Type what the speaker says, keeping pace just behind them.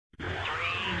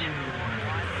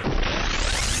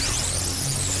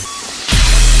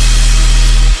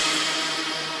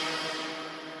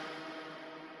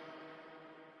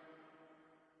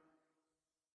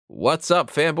What's up,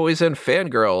 fanboys and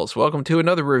fangirls? Welcome to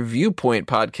another Review Point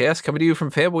podcast coming to you from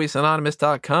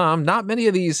fanboysanonymous.com. Not many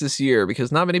of these this year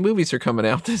because not many movies are coming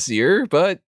out this year,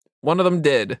 but one of them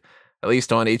did, at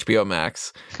least on HBO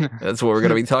Max. That's what we're going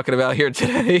to be talking about here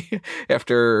today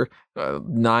after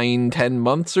 9-10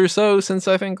 months or so since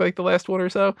I think like the last one or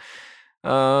so.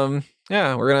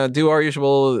 Yeah, we're going to do our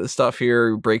usual stuff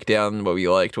here, break down what we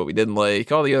liked, what we didn't like,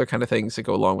 all the other kind of things that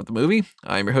go along with the movie.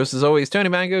 I'm your host, as always, Tony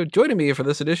Mango. Joining me for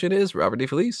this edition is Robert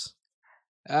DeFelice.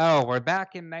 Oh, we're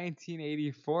back in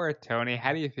 1984, Tony.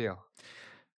 How do you feel?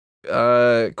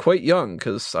 Quite young,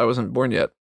 because I wasn't born yet.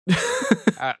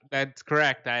 That's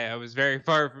correct. I was very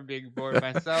far from being born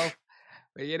myself.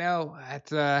 But, you know,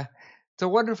 it's a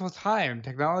wonderful time.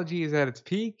 Technology is at its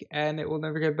peak, and it will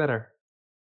never get better.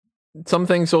 Some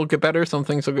things will get better, some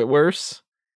things will get worse.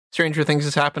 Stranger Things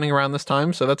is happening around this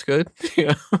time, so that's good.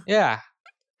 Yeah.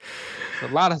 A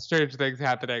lot of strange things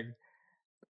happening.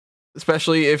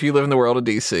 Especially if you live in the world of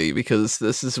DC, because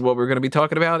this is what we're going to be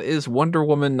talking about is Wonder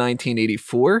Woman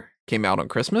 1984. Came out on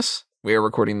Christmas. We are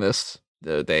recording this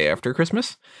the day after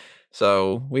Christmas.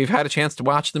 So we've had a chance to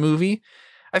watch the movie.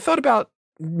 I thought about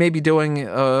maybe doing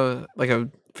like a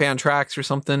fan tracks or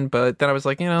something, but then I was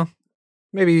like,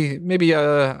 maybe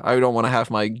I don't want to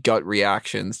have my gut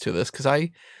reactions to this because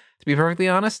to be perfectly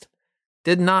honest,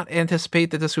 did not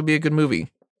anticipate that this would be a good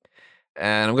movie.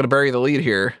 And I'm going to bury the lead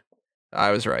here.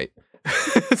 I was right.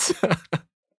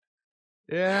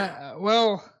 Yeah,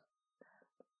 well,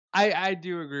 I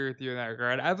do agree with you in that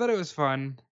regard. I thought it was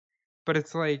fun, but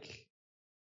it's like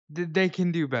they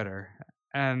can do better,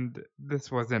 and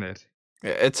this wasn't it.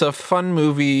 It's a fun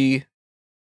movie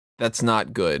that's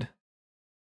not good.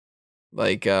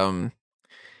 Like, at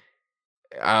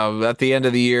the end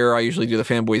of the year, I usually do the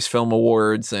Fanboys Film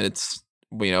Awards, and it's,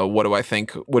 what do I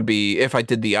think would be if I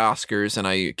did the Oscars and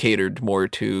I catered more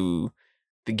to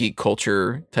the geek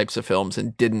culture types of films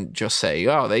and didn't just say,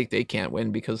 oh, they can't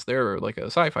win because they're like a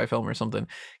sci-fi film or something.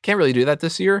 Can't really do that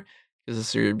this year because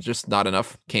this year just not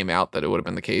enough came out that it would have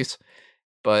been the case.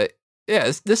 But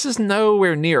yeah, this is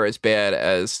nowhere near as bad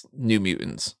as New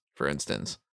Mutants, for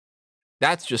instance.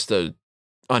 That's just a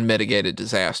unmitigated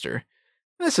disaster.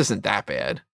 This isn't that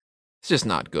bad. It's just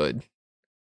not good.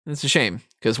 It's a shame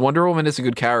because Wonder Woman is a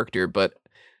good character, but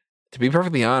to be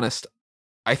perfectly honest,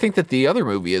 I think that the other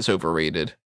movie is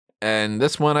overrated, and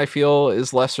this one I feel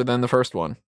is lesser than the first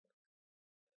one.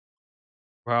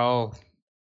 Well,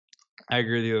 I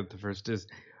agree with you that the first is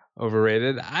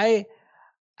overrated. I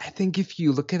think if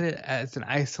you look at it as an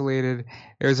isolated,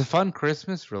 it was a fun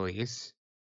Christmas release,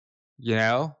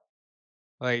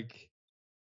 like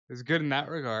it was good in that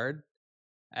regard,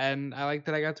 and I like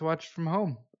that I got to watch it from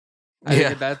home. I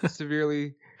think that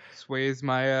severely sways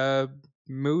my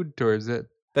mood towards it.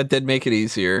 That did make it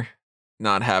easier,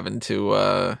 not having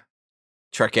to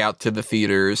trek out to the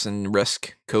theaters and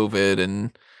risk COVID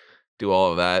and do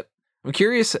all of that. I'm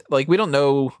curious, like, we don't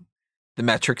know the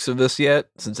metrics of this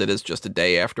yet, since it is just a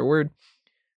day afterward.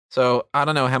 So I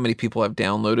don't know how many people have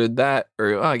downloaded that,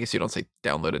 or I guess you don't say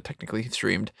downloaded, technically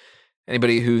streamed.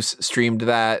 Anybody who's streamed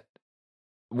that,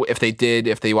 if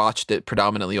they watched it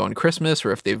predominantly on Christmas,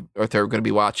 or if they're going to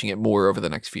be watching it more over the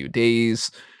next few days.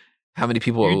 How many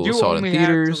people saw it in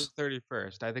theaters? Have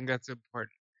 31st. I think that's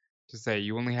important to say.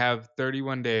 You only have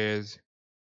 31 days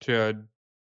to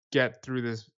get through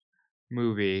this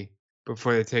movie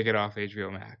before they take it off HBO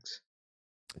Max.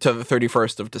 To the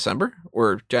 31st of December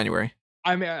or January?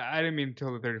 I mean, I didn't mean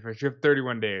until the 31st. You have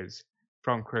 31 days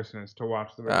from Christmas to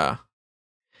watch the movie.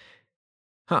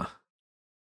 Huh.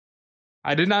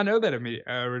 I did not know that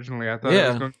originally. I thought it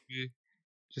was going to be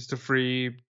just a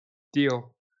free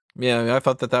deal. Yeah, I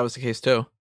thought that was the case too.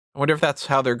 I wonder if that's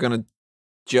how they're going to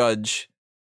judge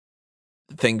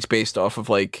things based off of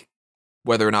like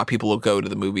whether or not people will go to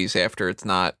the movies after it's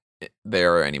not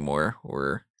there anymore,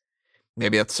 or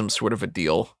maybe that's some sort of a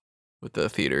deal with the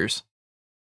theaters.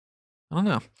 I don't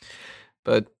know,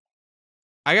 but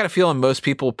I got a feeling most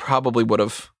people probably would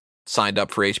have signed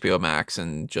up for HBO Max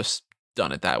and just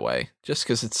done it that way, just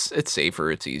because it's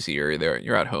safer, it's easier.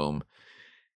 You're at home.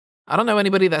 I don't know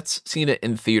anybody that's seen it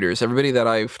in theaters. Everybody that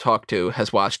I've talked to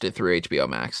has watched it through HBO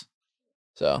Max.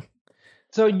 So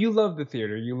you love the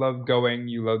theater. You love going.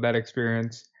 You love that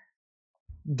experience.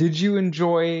 Did you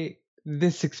enjoy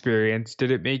this experience?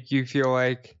 Did it make you feel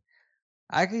like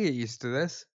I could get used to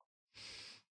this?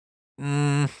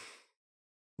 No,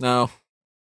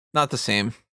 not the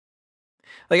same.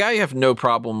 Like, I have no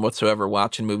problem whatsoever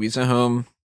watching movies at home,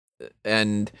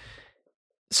 and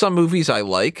some movies I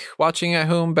like watching at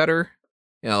home better.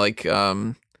 Like,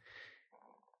 I'm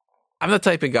the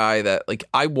type of guy that, like,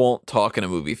 I won't talk in a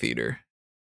movie theater.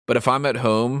 But if I'm at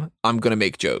home, I'm gonna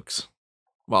make jokes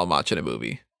while I'm watching a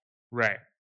movie. Right.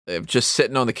 If just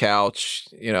sitting on the couch,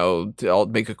 I'll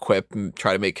make a quip and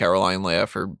try to make Caroline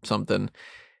laugh or something,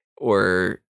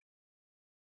 or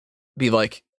be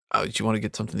like, "Oh, do you want to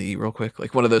get something to eat real quick?"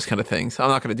 Like one of those kind of things. I'm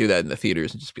not going to do that in the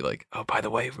theaters and just be like, "Oh, by the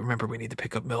way, remember we need to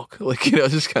pick up milk." Like,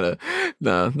 just kind of,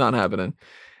 no, not happening.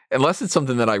 Unless it's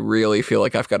something that I really feel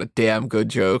like I've got a damn good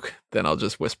joke, then I'll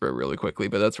just whisper it really quickly.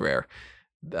 But that's rare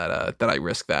that I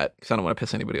risk that because I don't want to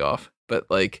piss anybody off. But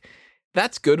like,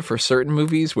 that's good for certain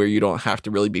movies where you don't have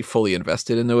to really be fully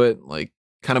invested into it. Like,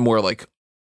 kind of more like,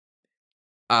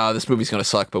 this movie's going to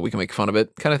suck, but we can make fun of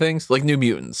it kind of things. Like New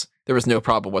Mutants. There was no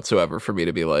problem whatsoever for me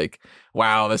to be like,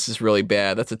 wow, this is really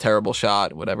bad. That's a terrible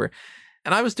shot, whatever.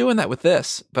 And I was doing that with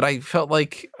this, but I felt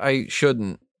like I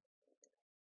shouldn't,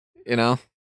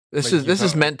 This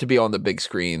is meant to be on the big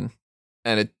screen,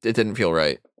 and it didn't feel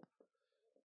right.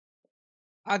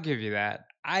 I'll give you that.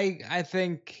 I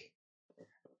think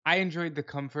I enjoyed the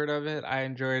comfort of it. I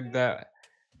enjoyed I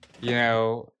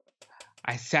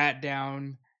sat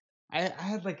down. I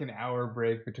had like an hour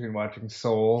break between watching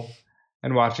Soul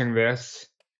and watching this.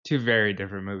 Two very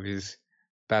different movies,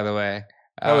 by the way.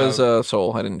 That was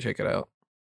Soul. I didn't check it out.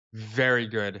 Very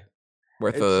good.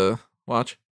 Worth a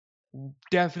watch?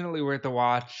 Definitely worth a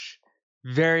watch.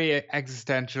 Very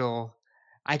existential.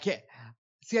 I can't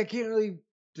really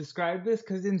describe this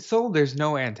because in Soul there's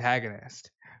no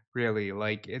antagonist, really.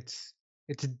 Like it's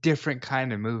a different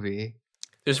kind of movie.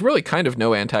 There's really kind of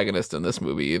no antagonist in this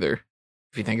movie either,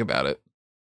 if you think about it.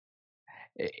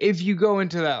 If you go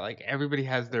into that, like everybody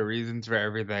has their reasons for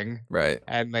everything, right?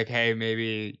 And like, hey,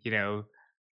 maybe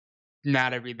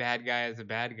not every bad guy is a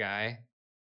bad guy,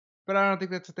 but I don't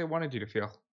think that's what they wanted you to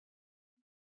feel.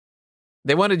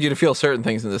 They wanted you to feel certain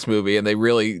things in this movie, and they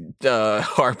really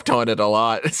harped on it a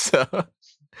lot. So,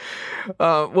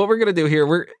 what we're gonna do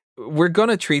here, we're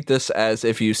gonna treat this as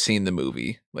if you've seen the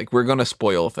movie. Like we're gonna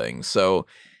spoil things. So,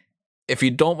 if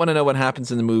you don't want to know what happens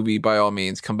in the movie, by all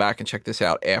means, come back and check this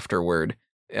out afterward.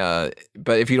 But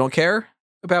if you don't care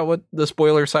about what the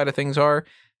spoiler side of things are,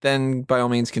 then by all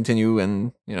means continue,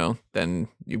 and then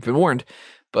you've been warned.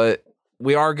 But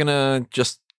we are gonna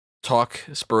just talk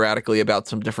sporadically about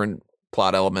some different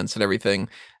plot elements and everything.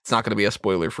 It's not going to be a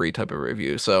spoiler-free type of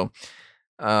review. So,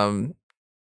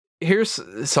 here's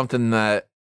something that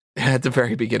at the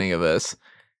very beginning of this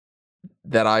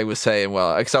that I was saying,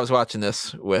 well, because I was watching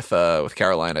this with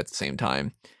Caroline at the same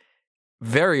time.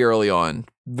 Very early on,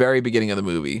 very beginning of the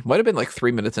movie, might have been like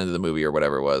 3 minutes into the movie or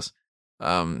whatever it was.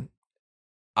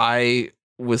 I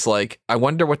was like, I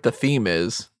wonder what the theme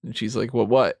is, and she's like, well,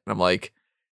 what? And I'm like,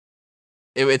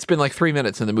 it's been like 3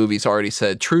 minutes and the movie's already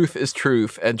said truth is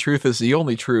truth and truth is the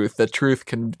only truth that truth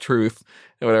can truth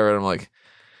and whatever. And I'm like,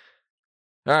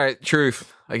 all right,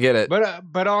 truth, I get it.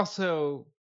 But also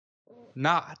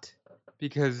not,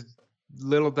 because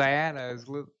little Diana is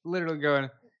literally going,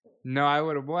 no, I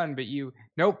would have won, but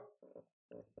nope,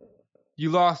 you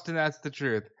lost and that's the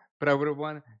truth. But I would have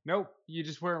won. Nope, you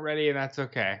just weren't ready and that's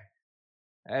okay.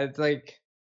 It's like,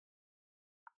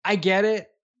 I get it,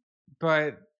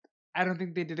 but I don't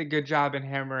think they did a good job in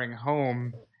hammering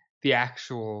home the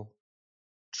actual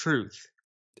truth.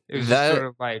 It was just sort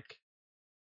of like,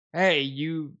 hey,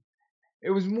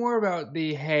 it was more about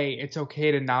hey, it's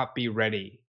okay to not be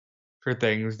ready for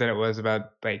things than it was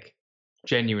about like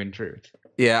genuine truth.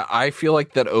 Yeah, I feel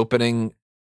like that opening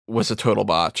was a total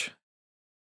botch.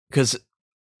 Because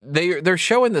they're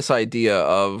showing this idea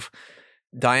of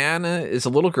Diana is a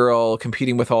little girl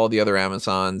competing with all the other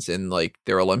Amazons in like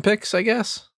their Olympics, I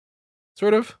guess.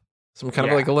 Sort of. Some kind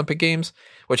of like Olympic Games,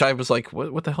 which I was like,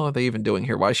 what the hell are they even doing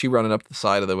here? Why is she running up the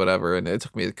side of the whatever? And it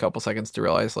took me a couple seconds to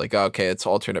realize, like, okay, it's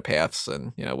alternate paths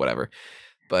and, whatever.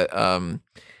 But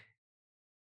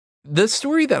the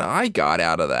story that I got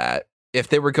out of that, if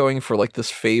they were going for like this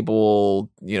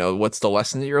fable, what's the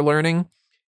lesson that you're learning?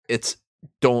 It's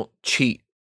don't cheat,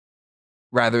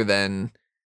 rather than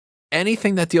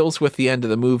anything that deals with the end of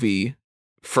the movie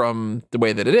from the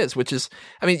way that it is, which is,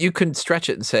 I mean, you can stretch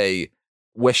it and say,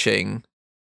 wishing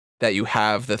that you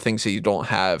have the things that you don't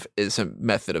have is a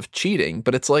method of cheating,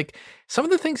 but it's like some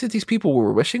of the things that these people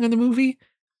were wishing in the movie,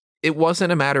 it wasn't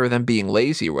a matter of them being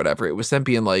lazy or whatever. It was them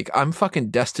being like, I'm fucking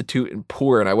destitute and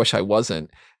poor and I wish I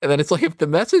wasn't. And then it's like, if the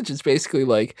message is basically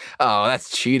like, oh,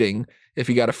 that's cheating if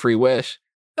you got a free wish,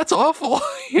 that's awful.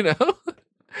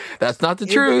 That's not the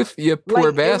truth, you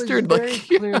poor bastard.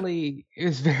 It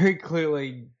was very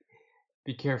clearly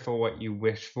be careful what you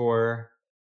wish for.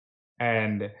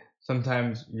 And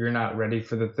sometimes you're not ready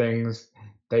for the things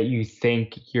that you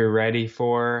think you're ready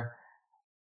for.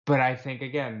 But I think,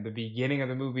 again, the beginning of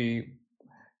the movie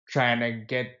trying to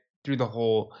get through the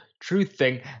whole truth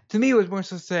thing. To me, it was more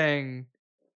so saying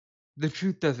the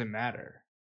truth doesn't matter.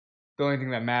 The only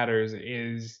thing that matters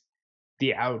is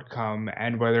the outcome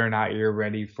and whether or not you're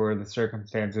ready for the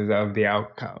circumstances of the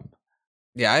outcome.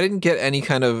 Yeah, I didn't get any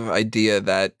kind of idea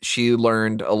that she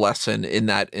learned a lesson in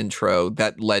that intro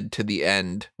that led to the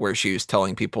end where she was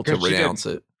telling people to 'Cause she renounce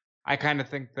did. it. I kind of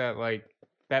think that like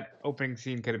that opening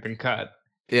scene could have been cut.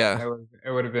 Yeah.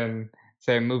 It would have been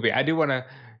same movie. I do want to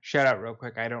shout out real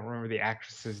quick. I don't remember the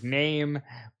actress's name,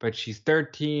 but she's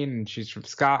 13 and she's from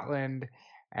Scotland.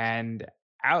 And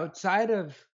outside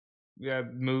of the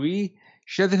movie,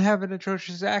 she doesn't have an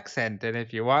atrocious accent. And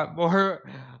if you want more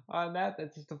on that,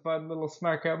 that's just a fun little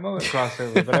smart out moment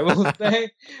crossover. But I will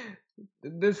say,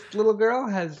 this little girl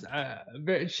has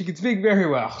she can speak very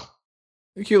well.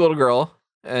 A cute little girl.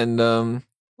 And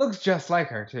Looks just like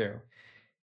her too.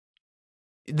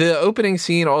 the opening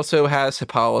scene also has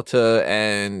Hippolyta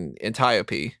and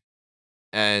Antiope.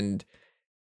 And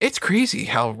it's crazy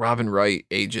how Robin Wright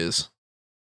ages.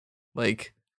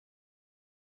 Like,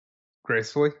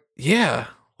 Gracefully. yeah,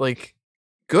 like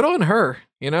good on her,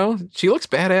 you know? She looks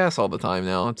badass all the time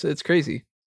now. It's crazy.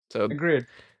 So Agreed.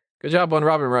 good job on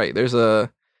Robin Wright. There's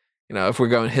a, if we're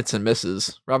going hits and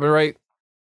misses, Robin Wright,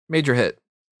 major hit.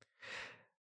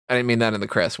 I didn't mean that in the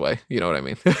crass way. You know what I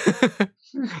mean?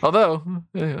 Although,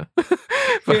 yeah.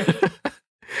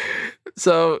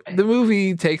 So the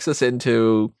movie takes us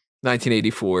into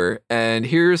 1984, and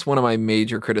here's one of my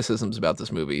major criticisms about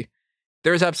this movie.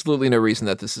 There's absolutely no reason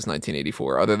that this is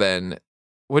 1984, other than,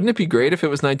 wouldn't it be great if it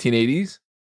was 1980s?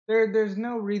 There's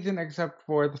no reason except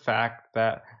for the fact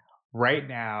that right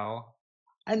now,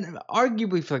 and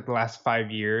arguably for like the last 5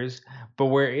 years, but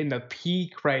we're in the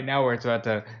peak right now where it's about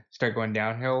to start going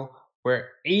downhill, where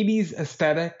 80s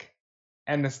aesthetic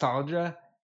and nostalgia,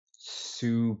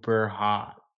 super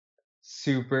hot,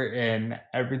 super in.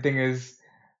 Everything is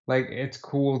like, it's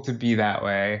cool to be that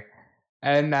way.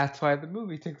 And that's why the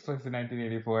movie takes place in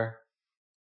 1984.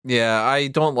 Yeah, I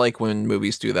don't like when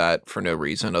movies do that for no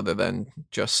reason other than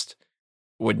just,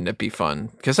 wouldn't it be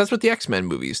fun? Because that's what the X-Men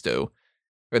movies do.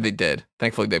 Or they did.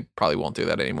 Thankfully, they probably won't do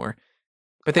that anymore.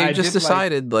 But they just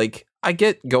decided, I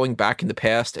get going back in the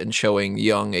past and showing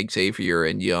young Xavier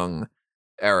and young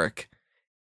Eric,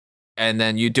 and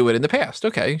then you do it in the past.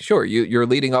 Okay, sure. You're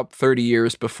leading up 30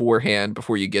 years beforehand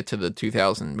before you get to the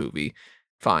 2000 movie.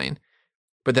 Fine.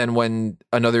 But then when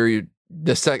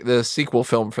the sequel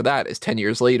film for that is 10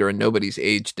 years later and nobody's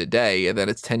aged a day, and then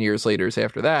it's 10 years later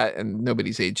after that and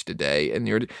nobody's aged a day, and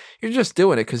you're just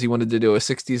doing it because you wanted to do a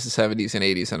 60s, a 70s, and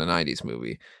 80s and a 90s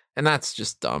movie. And that's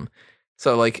just dumb.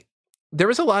 So there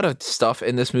was a lot of stuff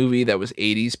in this movie that was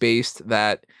 80s based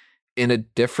that in a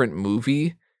different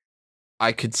movie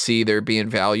I could see there being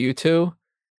value to,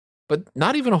 but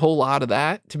not even a whole lot of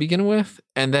that to begin with.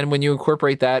 And then when you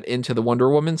incorporate that into the Wonder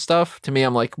Woman stuff, to me,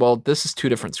 I'm like, well, this is two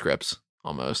different scripts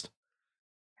almost.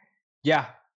 Yeah,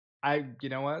 you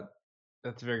know what?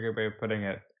 That's a very good way of putting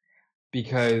it,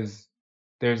 because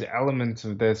there's elements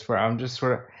of this where I'm just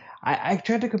sort of, I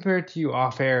tried to compare it to you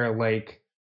off air, like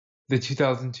the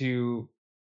 2002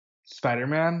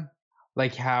 Spider-Man,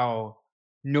 like how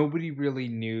nobody really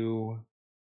knew,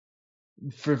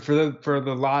 for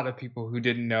the lot of people who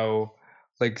didn't know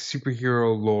like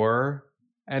superhero lore,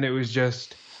 and it was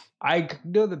just, I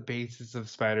know the basis of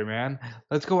Spider-Man.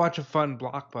 Let's go watch a fun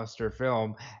blockbuster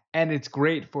film, and it's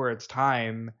great for its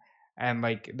time. And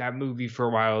like that movie for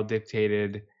a while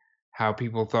dictated how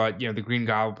people thought, the Green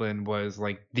Goblin was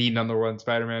like the number one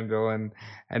Spider-Man villain.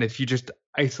 And if you just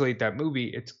isolate that movie,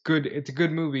 it's good. It's a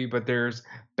good movie, but there's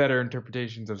better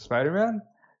interpretations of Spider-Man.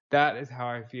 That is how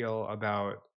I feel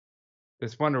about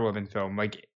this Wonder Woman film.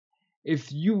 Like,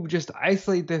 if you just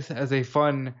isolate this as a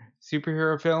fun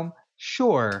superhero film,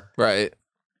 sure, Right.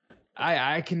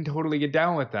 I can totally get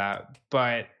down with that.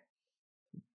 But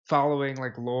following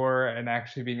like lore and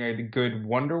actually being a good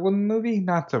Wonder Woman movie,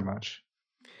 not so much.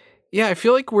 Yeah, I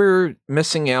feel like we're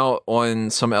missing out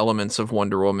on some elements of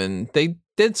Wonder Woman. They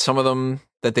did some of them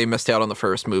that they missed out on the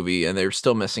first movie, and they're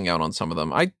still missing out on some of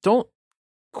them. I don't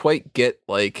quite get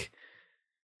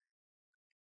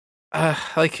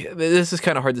this is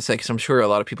kind of hard to say because I'm sure a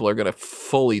lot of people are going to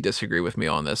fully disagree with me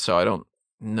on this, so I don't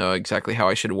know exactly how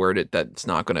I should word it that's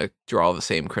not going to draw the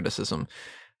same criticism.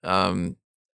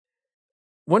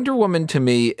 Wonder Woman to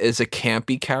me is a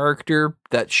campy character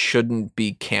that shouldn't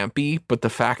be campy, but the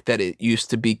fact that it used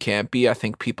to be campy, I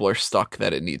think people are stuck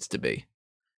that it needs to be.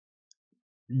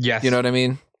 Yes. You know what I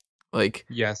mean? Like,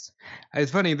 yes.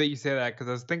 It's funny that you say that, because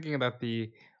I was thinking about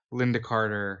the Linda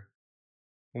Carter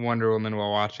Wonder Woman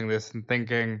while watching this and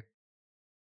thinking,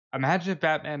 Imagine if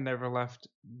Batman never left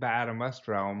the Adam West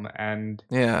realm, and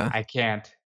Yeah. I can't.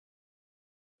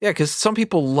 Yeah, because some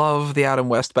people love the Adam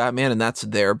West Batman, and that's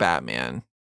their Batman.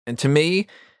 And to me,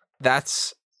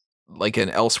 that's like an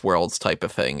Elseworlds type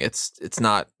of thing. It's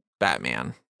not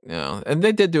Batman, And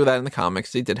they did do that in the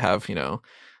comics. They did have,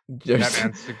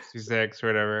 Batman 66 or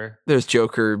whatever. there's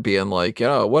Joker being like,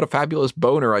 "Oh, what a fabulous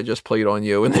boner I just played on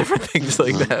you," and different things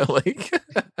like that. Like,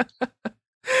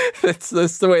 that's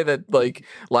the way that like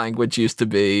language used to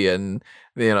be, and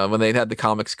when they had the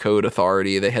Comics Code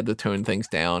Authority, they had to tone things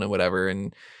down and whatever.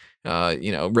 And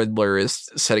Riddler is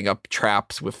setting up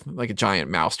traps with like a giant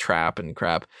mouse trap and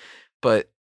crap. But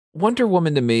Wonder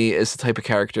Woman to me is the type of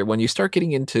character when you start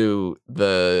getting into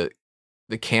the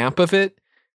camp of it,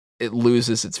 it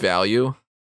loses its value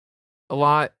a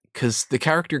lot because the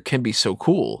character can be so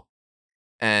cool.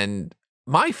 And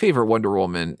my favorite Wonder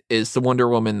Woman is the Wonder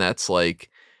Woman that's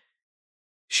like,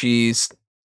 she's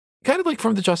kind of like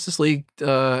from the Justice League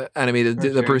animated,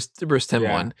 the Bruce Timm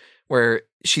one, where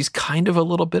she's kind of a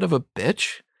little bit of a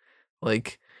bitch.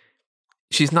 Like,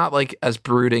 she's not like as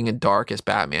brooding and dark as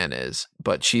Batman is,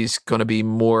 but she's going to be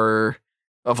more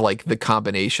of like the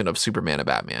combination of Superman and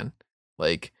Batman.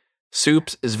 Like,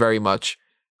 Supes is very much,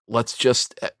 let's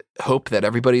just hope that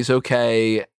everybody's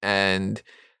okay, and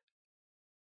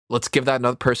let's give that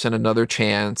another person another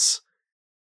chance.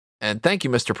 And thank you,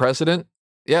 Mr. President.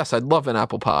 Yes, I'd love an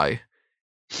apple pie.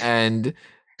 And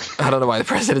I don't know why the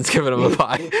president's giving him a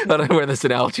pie. I don't know where this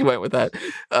analogy went with that.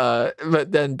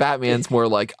 But then Batman's more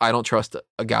like, I don't trust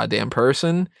a goddamn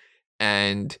person.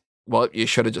 And, well, you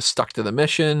should have just stuck to the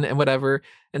mission and whatever.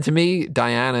 And to me,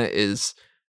 Diana is,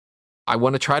 I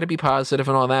want to try to be positive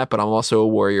and all that, but I'm also a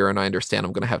warrior and I understand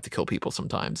I'm going to have to kill people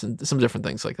sometimes and some different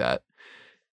things like that.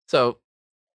 So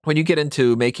when you get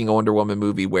into making a Wonder Woman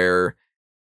movie where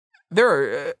there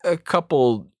are a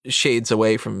couple shades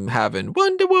away from having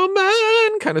Wonder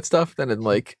Woman kind of stuff, then I'm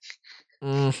like,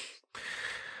 I'm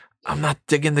not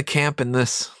digging the camp in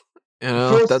this.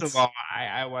 First of all,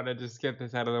 I want to just get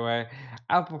this out of the way.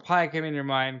 Apple pie came in your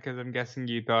mind because I'm guessing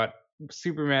you thought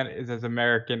Superman is as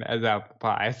American as apple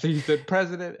pie. So you said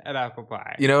president and apple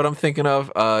pie. You know what I'm thinking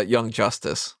of? Young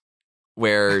Justice,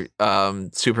 where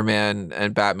Superman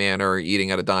and Batman are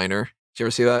eating at a diner. Did you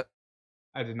ever see that?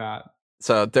 I did not.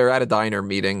 So they're at a diner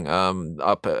meeting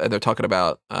up, and they're talking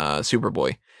about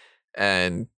Superboy,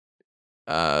 and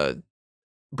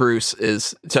Bruce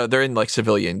is, so they're in like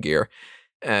civilian gear,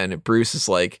 and Bruce is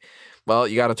like, well,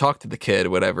 you got to talk to the kid,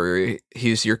 whatever.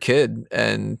 He's your kid.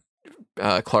 And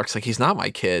Clark's like, he's not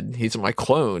my kid. He's my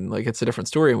clone. Like, it's a different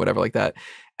story and whatever like that.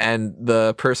 And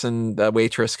the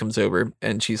waitress comes over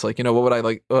and she's like, what would I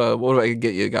like? What would I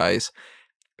get you guys?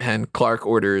 And Clark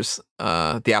orders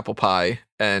the apple pie,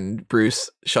 and Bruce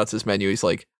shuts his menu. He's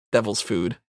like, devil's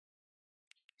food.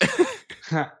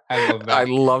 I love that. I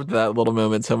loved that little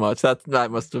moment so much.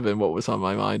 That must have been what was on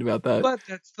my mind about that. But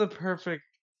that's the perfect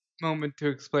moment to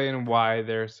explain why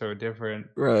they're so different.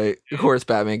 Right. Of course,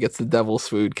 Batman gets the devil's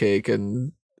food cake,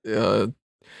 and good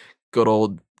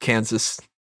old Kansas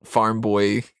farm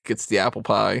boy gets the apple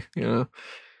pie,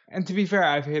 And to be fair,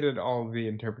 I've hated all the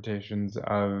interpretations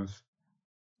of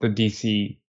the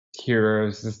DC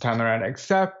heroes this time around,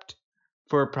 except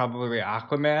for probably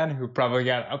Aquaman, who probably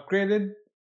got upgraded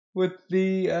with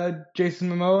the Jason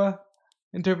Momoa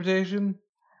interpretation.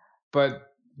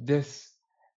 But this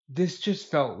just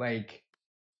felt like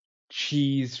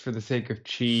cheese for the sake of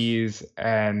cheese,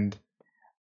 and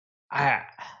I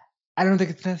don't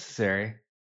think it's necessary.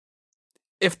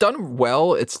 If done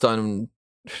well, it's done.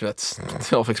 That's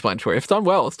self-explanatory. If done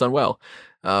well, it's done well.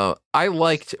 I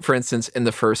liked, for instance, in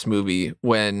the first movie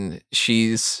when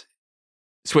she's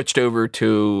switched over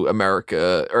to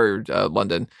America or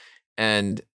London,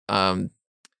 and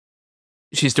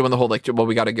she's doing the whole like, well,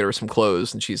 we got to get her some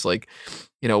clothes, and she's like,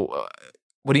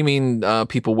 what do you mean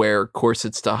people wear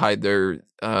corsets to hide their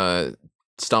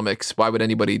stomachs? Why would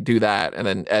anybody do that? And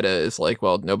then Etta is like,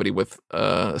 well, nobody with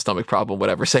a stomach problem would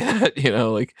ever say that,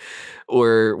 like,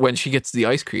 or when she gets the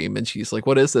ice cream and she's like,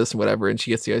 what is this and whatever, and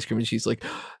she gets the ice cream and she's like,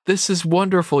 this is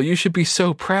wonderful, you should be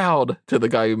so proud, to the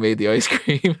guy who made the ice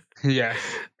cream. Yes.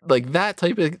 Like, that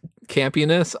type of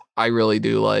campiness I really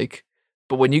do like.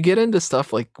 But when you get into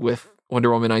stuff like with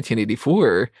Wonder Woman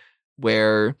 1984,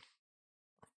 where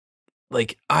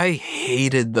like, I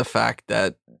hated the fact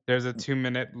that there's a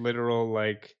 2-minute literal,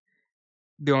 like,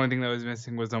 the only thing that was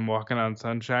missing was them walking on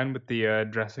sunshine with the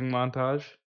dressing montage.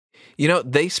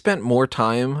 They spent more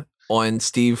time on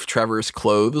Steve Trevor's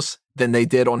clothes than they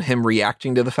did on him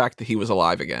reacting to the fact that he was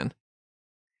alive again.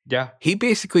 Yeah. He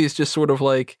basically is just sort of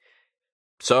like,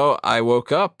 So I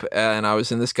woke up and I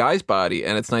was in this guy's body,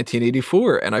 and it's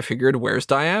 1984, and I figured, where's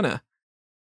Diana?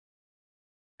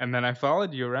 And then I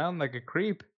followed you around like a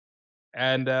creep.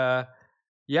 And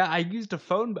yeah, I used a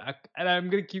phone book, and I'm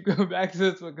gonna keep going back to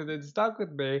this one because it stuck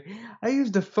with me. I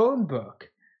used a phone book.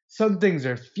 Some things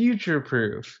are future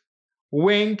proof.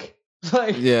 Wink.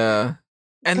 Like, Yeah.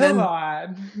 And come then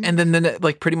on. and then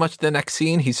like pretty much the next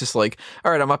scene, he's just like,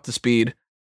 all right, I'm up to speed.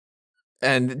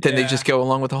 And then they just go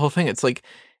along with the whole thing. It's like,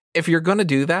 if you're gonna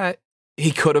do that,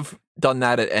 he could have done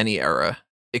that at any era.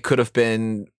 It could have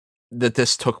been that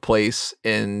this took place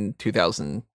in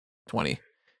 2020.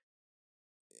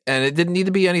 And it didn't need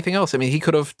to be anything else. I mean, he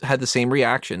could have had the same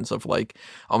reactions of like,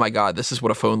 oh my God, this is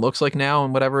what a phone looks like now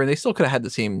and whatever. And they still could have had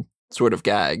the same sort of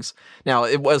gags. Now,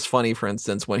 it was funny, for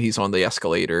instance, when he's on the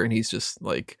escalator and he's just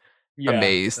like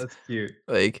amazed. That's cute.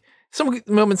 Like some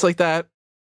moments like that,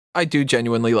 I do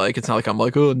genuinely like. It's not like I'm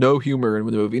like, oh, no humor in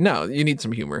the movie. No, you need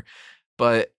some humor.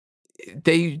 But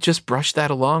they just brushed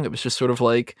that along. It was just sort of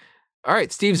like, all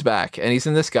right, Steve's back, and he's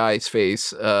in this guy's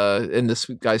face, in this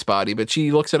guy's body, but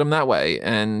she looks at him that way,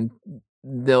 and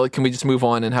they're like, can we just move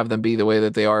on and have them be the way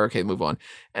that they are? Okay, move on.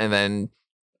 And then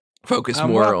focus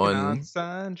more on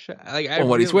sunshine. Like, on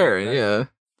what he's wearing, yeah.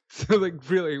 So, like,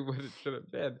 really what it should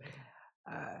have been.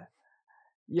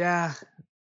 Yeah,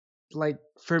 like,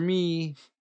 for me,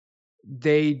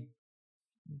 they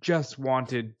just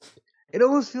wanted... It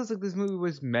almost feels like this movie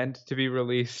was meant to be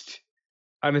released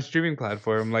on a streaming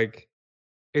platform. Like,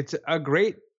 it's a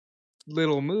great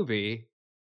little movie,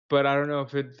 but I don't know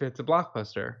if it fits a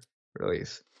blockbuster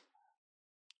release.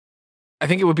 I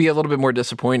think it would be a little bit more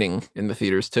disappointing in the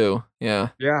theaters too. Yeah.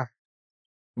 Yeah.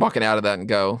 Walking out of that and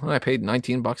go, I paid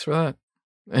 $19 for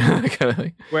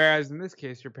that. Whereas in this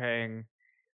case, you're paying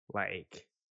like,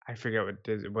 I forget what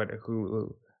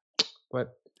Hulu,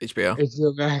 what HBO.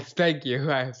 HBO Max. Thank you.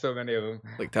 I have so many of them.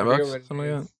 Like $10, something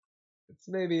like that. It's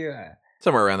maybe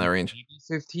somewhere around that range.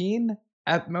 15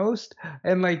 at most,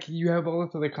 and like you have all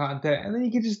this other content, and then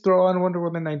you can just throw on Wonder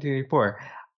Woman 1984.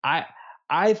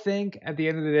 I think at the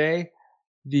end of the day,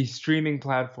 the streaming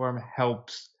platform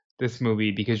helps this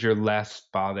movie because you're less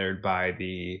bothered by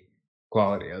the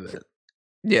quality of it.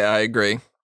 Yeah, I agree.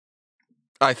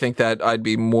 I think that I'd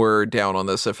be more down on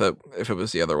this if it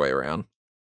was the other way around.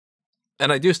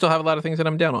 And I do still have a lot of things that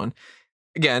I'm down on.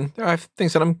 Again, there are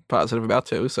things that I'm positive about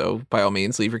too, so by all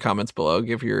means, leave your comments below,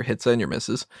 give your hits and your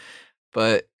misses.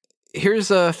 But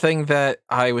here's a thing that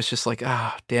I was just like,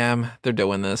 damn, they're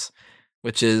doing this,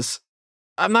 which is,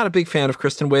 I'm not a big fan of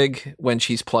Kristen Wiig when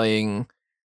she's playing,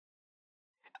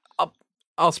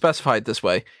 I'll specify it this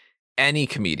way, any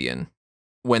comedian,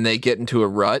 when they get into a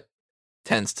rut,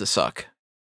 tends to suck.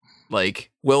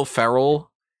 Like, Will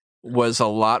Ferrell was a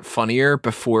lot funnier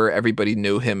before everybody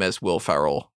knew him as Will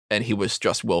Ferrell, and he was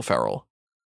just Will Ferrell.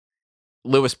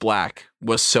 Lewis Black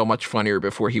was so much funnier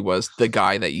before he was the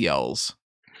guy that yells.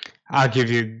 I'll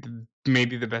give you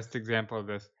maybe the best example of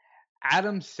this.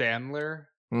 Adam Sandler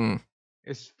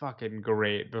is fucking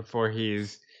great before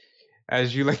he's,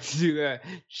 as you like to do, that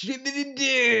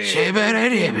shibbity-doo.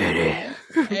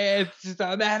 It's just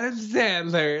on Adam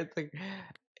Sandler. It's like,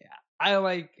 I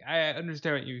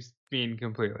understand what you mean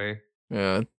completely.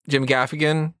 Yeah, Jim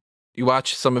Gaffigan, you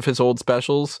watch some of his old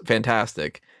specials,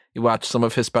 fantastic. You watch some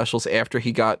of his specials after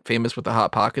he got famous with the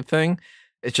Hot Pocket thing,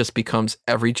 it just becomes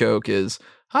every joke is,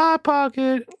 Hot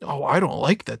Pocket. Oh, I don't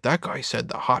like that guy said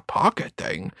the Hot Pocket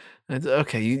thing. It's,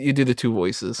 okay, you do the two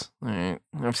voices. All right,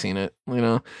 I've seen it, you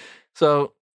know.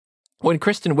 So when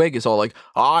Kristen Wiig is all like,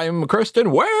 I'm Kristen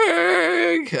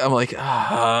Wiig, I'm like,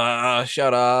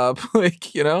 shut up.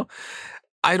 Like, you know,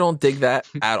 I don't dig that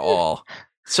at all.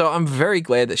 So I'm very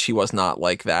glad that she was not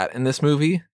like that in this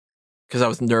movie, because I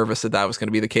was nervous that was going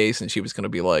to be the case and she was going to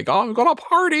be like, I'm going to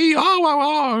party. You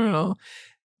know.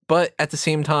 But at the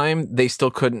same time, they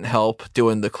still couldn't help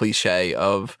doing the cliche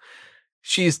of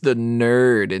she's the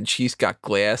nerd and she's got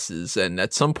glasses. And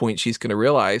at some point, she's going to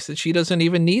realize that she doesn't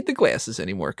even need the glasses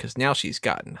anymore because now she's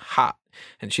gotten hot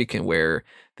and she can wear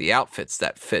the outfits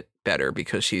that fit better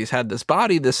because she's had this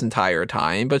body this entire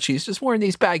time, but she's just wearing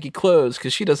these baggy clothes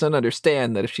because she doesn't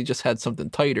understand that if she just had something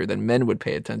tighter, then men would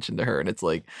pay attention to her. And it's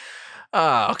like,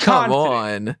 oh, come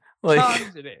on. Like,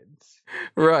 confidence.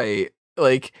 Right.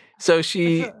 Like, so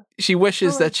she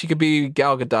wishes that she could be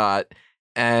Gal Gadot,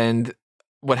 and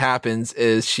what happens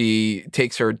is she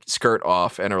takes her skirt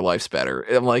off and her life's better.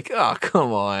 And I'm like, oh,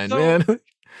 come on, man.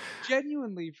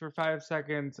 Genuinely, for 5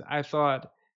 seconds, I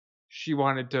thought she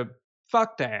wanted to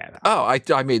fuck Diana. Oh,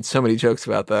 I made so many jokes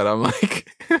about that. I'm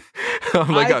like,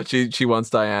 oh, she wants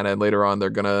Diana, and later on they're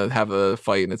gonna have a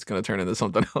fight, and it's gonna turn into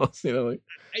something else. You know, like,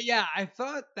 yeah, I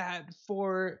thought that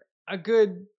for a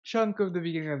good chunk of the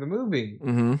beginning of the movie.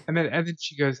 Mm-hmm. And then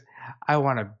she goes, I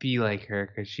want to be like her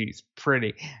because she's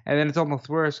pretty. And then it's almost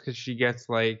worse because she gets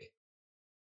like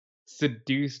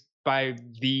seduced by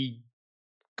the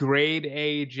grade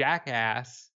A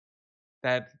jackass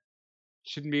that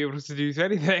shouldn't be able to seduce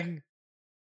anything.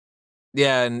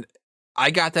 Yeah, and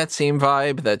I got that same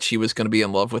vibe that she was going to be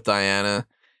in love with Diana,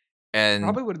 and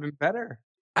Probably would have been better.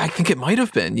 I think it might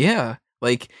have been, yeah.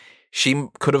 Like, she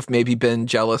could have maybe been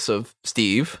jealous of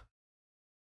Steve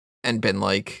and been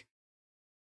like,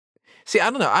 see, I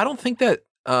don't know. I don't think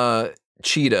that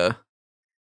Cheetah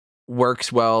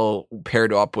works well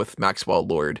paired up with Maxwell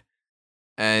Lord.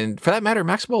 And for that matter,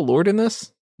 Maxwell Lord in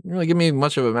this didn't really give me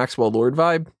much of a Maxwell Lord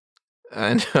vibe.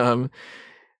 And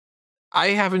I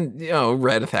haven't,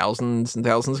 read thousands and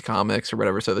thousands of comics or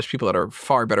whatever, so there's people that are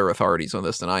far better authorities on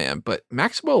this than I am. But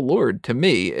Maxwell Lord, to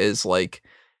me, is like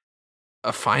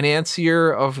a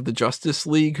financier of the Justice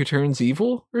League who turns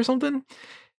evil or something,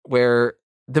 where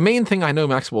the main thing I know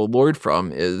Maxwell Lord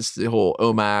from is the whole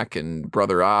OMAC and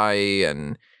Brother Eye,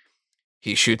 and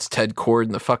he shoots Ted Kord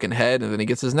in the fucking head, and then he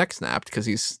gets his neck snapped because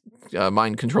he's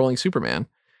mind-controlling Superman.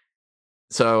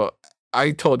 So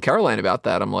I told Caroline about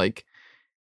that. I'm like,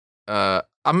 I'm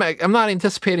not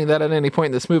anticipating that at any point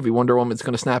in this movie Wonder Woman's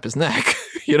going to snap his neck,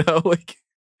 like.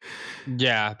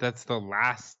 Yeah, that's the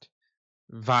last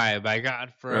vibe I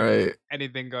got from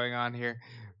anything going on here.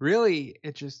 Really,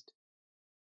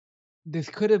 this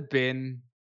could have been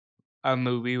a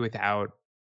movie without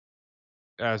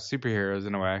superheroes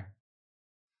in a way.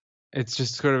 It's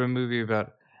just sort of a movie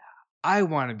about, I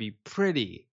want to be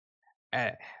pretty,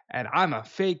 and I'm a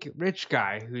fake rich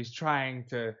guy who's trying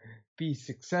to be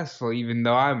successful even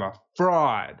though I'm a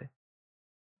fraud.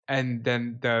 And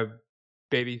then the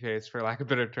babyface, for lack of a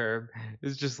better term,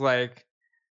 is just like,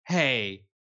 hey,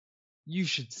 you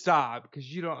should stop because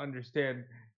you don't understand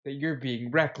that you're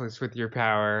being reckless with your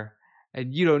power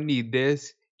and you don't need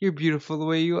this. You're beautiful the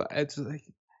way you are. It's like,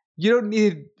 you don't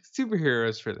need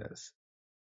superheroes for this.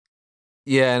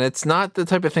 Yeah, and it's not the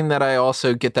type of thing that I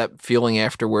also get that feeling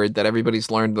afterward that everybody's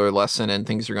learned their lesson and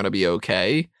things are going to be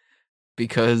okay,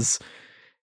 because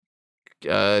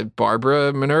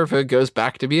Barbara Minerva goes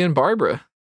back to being Barbara,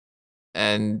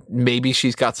 and maybe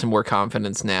she's got some more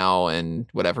confidence now and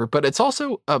whatever, but it's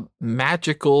also a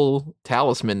magical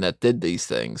talisman that did these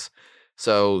things.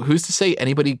 So who's to say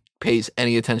anybody pays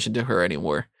any attention to her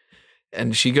anymore?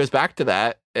 And she goes back to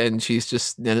that, and she's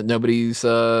just, nobody's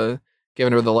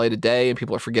giving her the light of day, and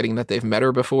people are forgetting that they've met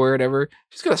her before or whatever.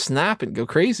 She's going to snap and go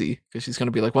crazy because she's going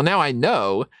to be like, well, now I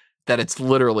know that it's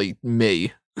literally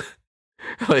me.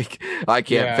 Like, I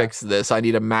can't fix this. I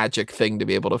need a magic thing to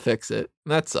be able to fix it.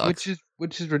 That sucks.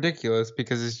 Which is ridiculous,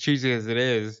 because as cheesy as it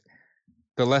is,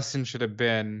 the lesson should have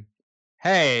been,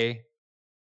 hey,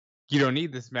 you don't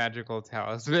need this magical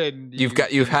talisman.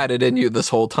 You've had it in you this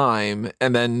whole time,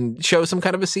 and then show some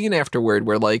kind of a scene afterward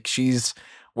where like she's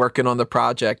working on the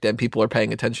project and people are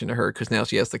paying attention to her because now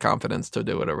she has the confidence to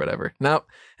do it or whatever. Nope.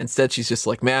 Instead, she's just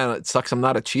like, man, it sucks. I'm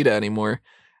not a cheetah anymore.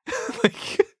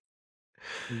 Like,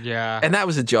 yeah. And that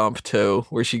was a jump too,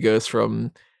 where she goes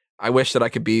from, I wish that I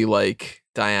could be like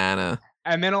Diana.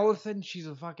 And then all of a sudden she's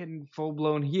a fucking full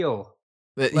blown heel.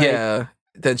 Yeah.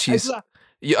 Then she's,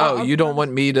 you don't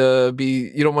want me to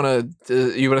be, you want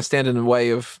to stand in the way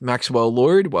of Maxwell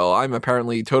Lord? Well, I'm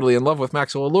apparently totally in love with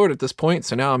Maxwell Lord at this point,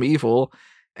 so now I'm evil.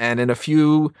 And in a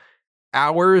few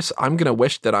hours, I'm going to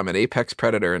wish that I'm an apex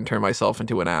predator and turn myself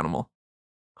into an animal.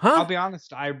 Huh? I'll be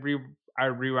honest, I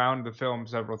rewound the film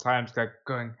several times,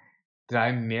 going, did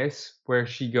I miss where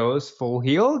she goes full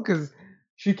heel? Because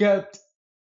she kept,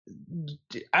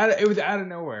 it was out of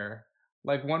nowhere.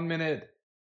 Like, 1 minute,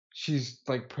 she's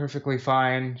like perfectly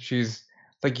fine. She's,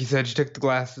 like you said, she took the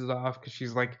glasses off because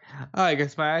she's like, oh, I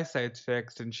guess my eyesight's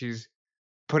fixed, and she's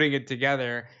putting it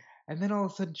together. And then all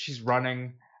of a sudden she's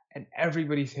running and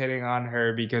everybody's hitting on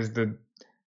her because the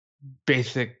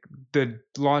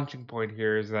launching point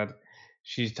here is that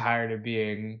she's tired of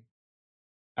being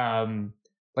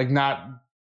not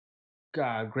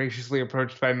graciously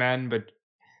approached by men, but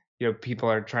people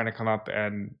are trying to come up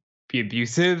and be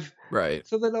abusive. Right.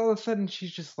 So then all of a sudden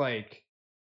she's just like,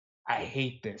 I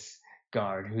hate this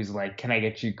guard who's like, can I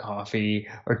get you coffee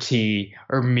or tea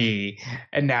or me?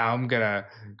 And now I'm gonna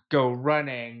go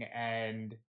running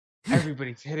and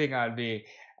everybody's hitting on me,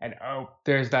 and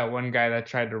there's that one guy that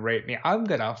tried to rape me. I'm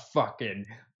gonna fucking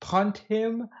punt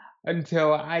him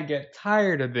until I get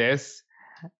tired of this,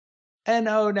 and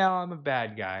now I'm a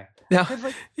bad guy. Now,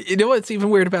 you know what's even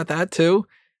weird about that too?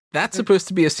 That's supposed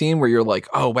to be a scene where you're like,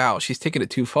 oh, wow, she's taking it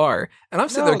too far. And I'm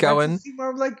sitting there going, that's a scene where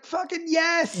I'm like, fucking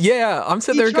yes. Yeah, I'm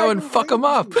sitting there going, fuck him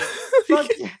up. Fuck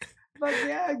yeah. Fuck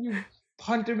yeah, you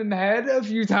punt him in the head a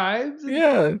few times.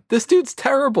 Yeah, this dude's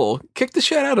terrible. Kick the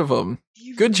shit out of him.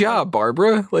 Good job,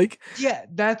 Barbara. Like, yeah,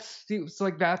 that's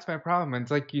my problem.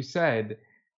 It's like you said,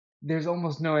 there's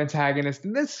almost no antagonist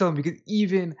in this film because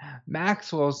even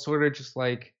Maxwell's sort of just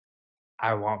like,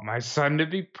 I want my son to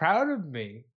be proud of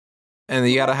me. and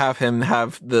you got to have him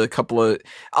have the couple of.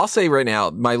 I'll say right now,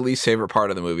 my least favorite part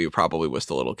of the movie probably was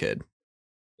the little kid.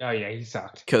 Oh yeah, he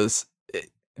sucked. Because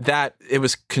it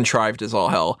was contrived as all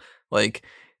hell. Like,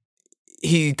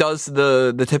 he does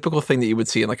the typical thing that you would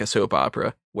see in like a soap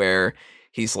opera where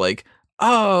he's like,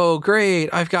 oh great,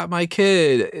 I've got my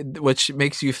kid, which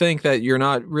makes you think that you're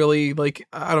not really like,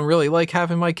 I don't really like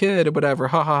having my kid or whatever,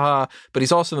 ha ha ha, but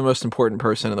he's also the most important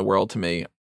person in the world to me.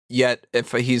 Yet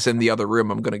if he's in the other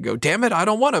room, I'm gonna go, damn it, I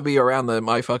don't want to be around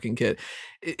my fucking kid.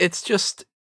 It's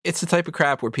the type of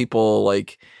crap where people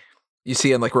like, you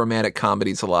see in like romantic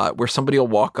comedies a lot, where somebody will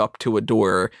walk up to a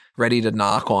door ready to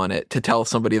knock on it to tell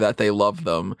somebody that they love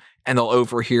them, and they'll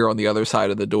overhear on the other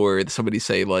side of the door somebody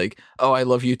say like, oh, I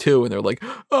love you too, and they're like,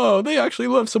 oh, they actually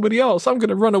love somebody else, I'm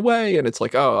gonna run away. And it's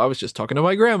like, oh, I was just talking to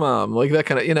my grandma, like that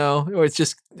kind of, or it's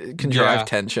just contrived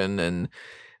tension. And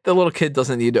the little kid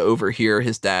doesn't need to overhear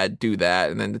his dad do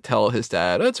that and then to tell his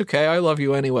dad, oh, it's okay, I love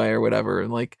you anyway, or whatever.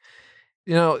 And like,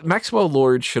 Maxwell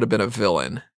Lord should have been a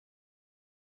villain.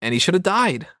 And he should have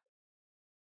died.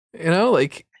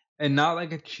 Like... And not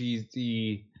like a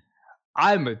cheesy,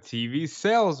 I'm a TV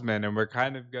salesman, and we're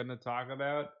kind of going to talk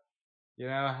about,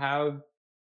 how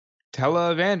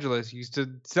televangelists used to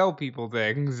sell people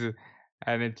things.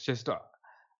 And it's just,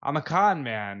 I'm a con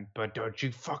man, but don't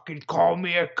you fucking call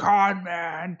me a con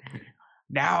man.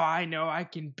 Now I know I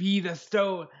can be the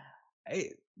stone.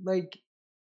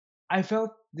 I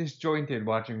felt disjointed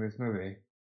watching this movie.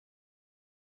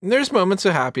 There's moments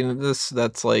of happiness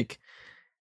that's like,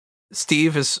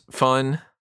 Steve is fun.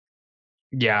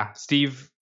 Yeah,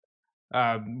 Steve,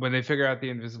 when they figure out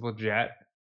the invisible jet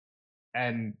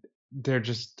and they're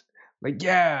just like,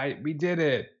 yeah, we did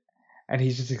it. And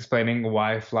he's just explaining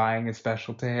why flying is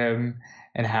special to him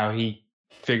and how he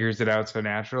figures it out so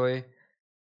naturally.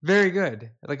 Very good.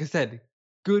 Like I said,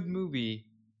 good movie.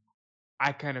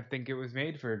 I kind of think it was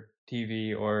made for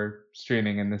TV or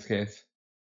streaming in this case.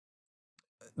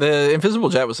 The invisible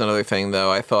jet was another thing, though.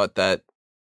 I thought that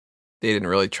they didn't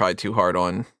really try too hard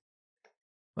on.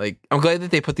 Like, I'm glad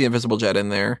that they put the invisible jet in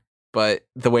there, but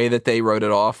the way that they wrote it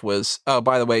off was, oh,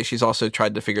 by the way, she's also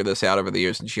tried to figure this out over the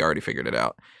years and she already figured it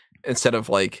out. Instead of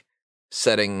like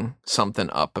setting something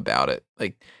up about it.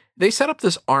 Like, they set up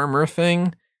this armor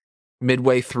thing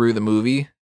midway through the movie.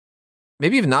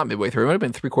 Maybe even not midway through. It might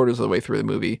have been 3/4 of the way through the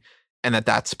movie. And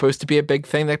that's supposed to be a big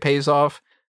thing that pays off,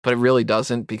 but it really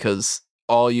doesn't, because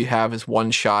all you have is one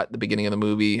shot at the beginning of the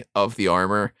movie of the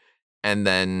armor, and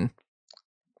then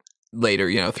later,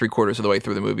 3/4 of the way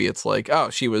through the movie, it's like, oh,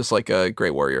 she was like a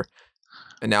great warrior,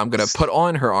 and now I'm gonna put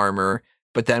on her armor,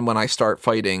 but then when I start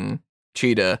fighting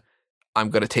Cheetah,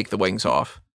 I'm gonna take the wings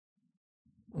off.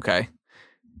 Okay,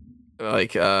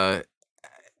 like that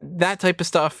type of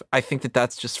stuff. I think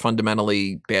that's just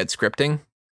fundamentally bad scripting,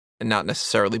 and not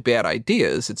necessarily bad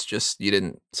ideas. It's just you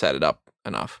didn't set it up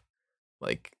enough.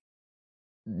 Like,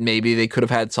 maybe they could have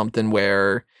had something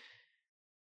where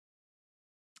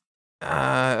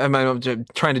I'm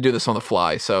trying to do this on the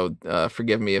fly, so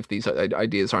forgive me if these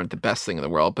ideas aren't the best thing in the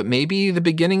world, but maybe the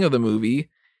beginning of the movie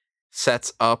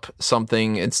sets up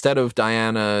something, instead of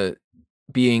Diana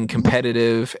being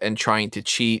competitive and trying to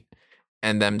cheat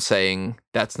and them saying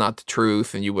that's not the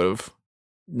truth and you would have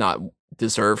not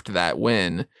deserved that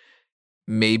win.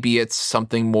 Maybe it's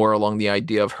something more along the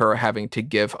idea of her having to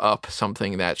give up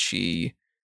something that she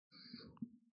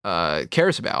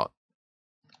cares about,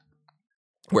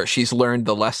 where she's learned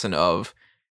the lesson of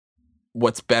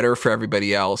what's better for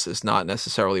everybody else is not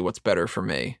necessarily what's better for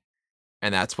me.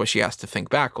 And that's what she has to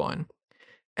think back on.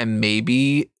 And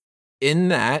maybe in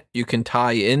that you can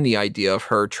tie in the idea of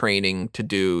her training to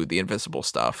do the invisible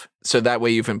stuff. So that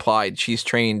way you've implied she's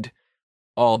trained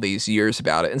all these years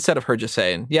about it, instead of her just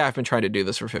saying, yeah, I've been trying to do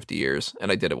this for 50 years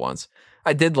and I did it once.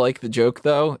 I did like the joke,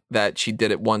 though, that she did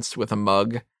it once with a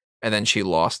mug and then she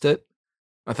lost it.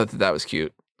 I thought that was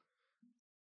cute.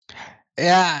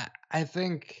 Yeah, I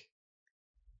think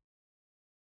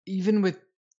even with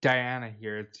Diana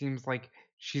here, it seems like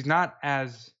she's not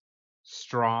as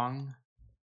strong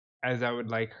as I would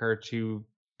like her to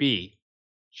be.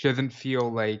 She doesn't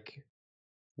feel like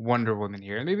Wonder Woman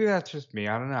here. Maybe that's just me,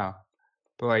 I don't know.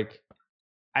 But like,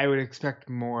 I would expect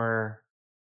more,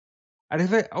 I'd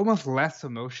expect almost less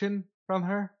emotion from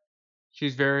her.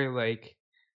 She's very like,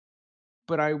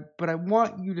 but I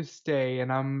want you to stay,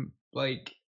 and I'm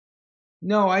like,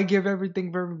 no, I give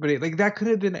everything for everybody. Like that could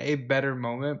have been a better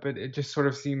moment, but it just sort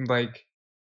of seemed like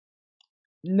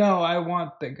no, I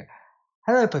want the.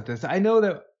 How do I put this? I know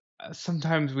that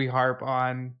sometimes we harp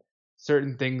on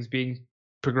certain things being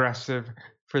progressive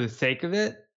for the sake of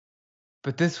it,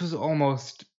 but this was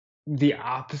almost the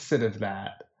opposite of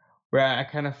that, where I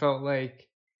kind of felt like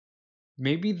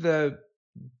maybe the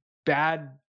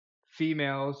bad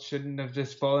females shouldn't have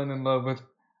just fallen in love with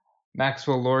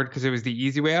Maxwell Lord because it was the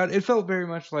easy way out. It felt very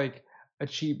much like a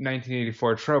cheap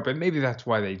 1984 trope, and maybe that's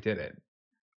why they did it.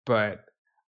 But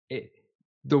it,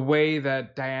 the way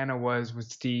that Diana was with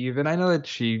Steve, and I know that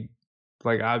she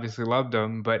like obviously loved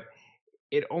him, but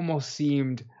it almost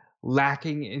seemed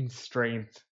lacking in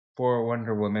strength for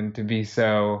Wonder Woman to be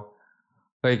so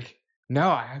like, no,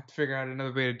 I have to figure out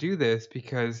another way to do this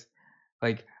because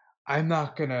like I'm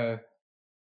not gonna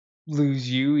lose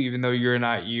you even though you're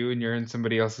not you and you're in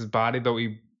somebody else's body, though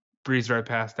we breeze right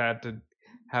past that to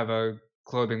have a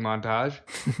clothing montage.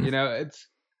 You know, it's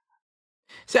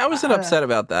See, I wasn't uh, upset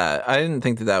about that. I didn't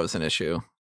think that that was an issue.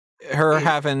 Her it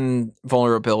having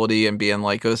vulnerability and being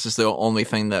like, oh, this is the only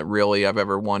thing that really I've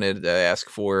ever wanted to ask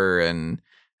for, and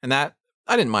that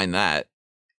I didn't mind that.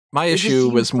 My it just issue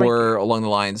seems was like more along the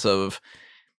lines of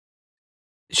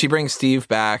she brings Steve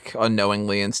back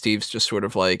unknowingly, and Steve's just sort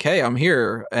of like, hey, I'm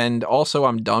here, and also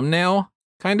I'm dumb now,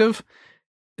 kind of.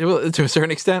 To a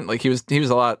certain extent, like he was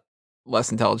a lot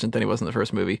less intelligent than he was in the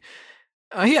first movie.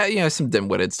 Yeah, some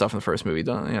dim-witted stuff in the first movie.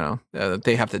 Don't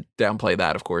they have to downplay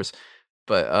that, of course.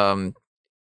 But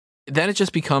then it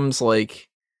just becomes like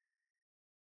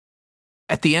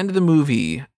at the end of the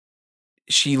movie,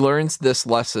 she learns this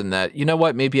lesson that you know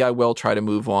what, maybe I will try to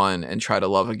move on and try to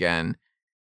love again.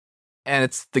 And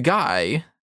it's the guy,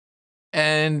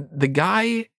 and the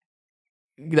guy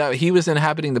that he was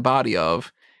inhabiting the body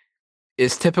of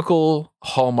is typical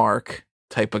Hallmark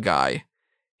type of guy.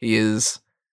 He is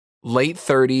late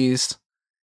 30s,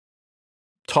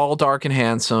 tall, dark, and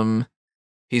handsome.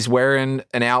 He's wearing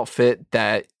an outfit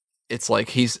that it's like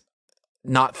he's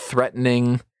not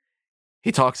threatening.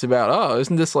 He talks about, oh,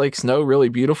 isn't this like snow really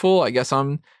beautiful? I guess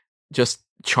I'm just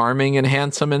charming and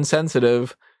handsome and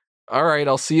sensitive. All right,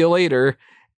 I'll see you later.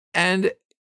 And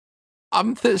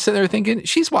I'm sitting there thinking,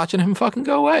 she's watching him fucking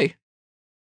go away.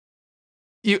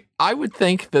 I would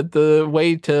think that the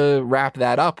way to wrap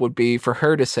that up would be for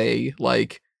her to say,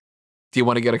 like, do you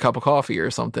want to get a cup of coffee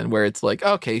or something, where it's like,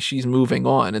 okay, she's moving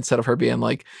on, instead of her being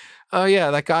like, oh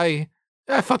yeah, that guy,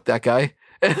 fuck that guy.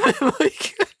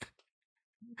 Like,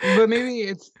 but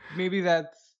maybe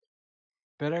that's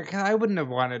better. 'Cause I wouldn't have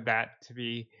wanted that to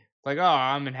be like, oh,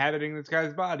 I'm inhabiting this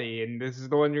guy's body, and this is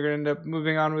the one you're gonna end up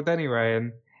moving on with anyway.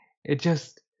 And it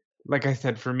just, like I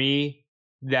said, for me,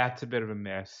 that's a bit of a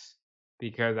miss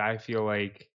because I feel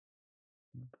like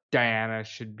Diana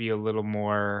should be a little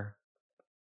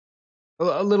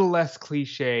less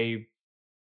cliche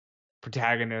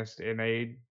protagonist in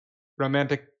a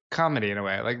romantic comedy in a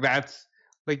way. Like that's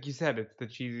like you said, it's the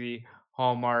cheesy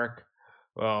Hallmark.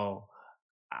 Well,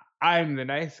 I'm the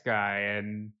nice guy,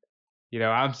 and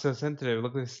I'm so sensitive.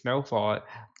 Look at this snowfall.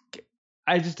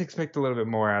 I just expect a little bit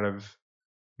more out of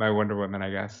my Wonder Woman, I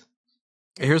guess.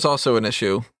 here's also an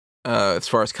issue as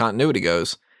far as continuity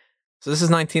goes. So this is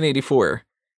 1984,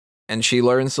 and she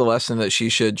learns the lesson that she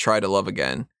should try to love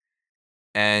again,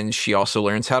 and she also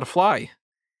learns how to fly.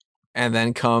 And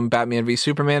then come Batman v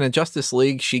Superman and Justice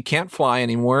League, she can't fly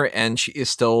anymore, and she is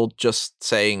still just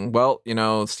saying, well,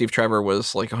 Steve Trevor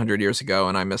was like 100 years ago,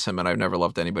 and I miss him, and I've never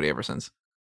loved anybody ever since.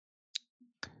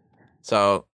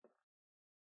 So,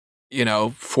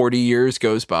 40 years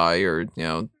goes by, or,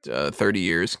 30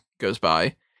 years goes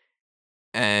by,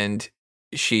 and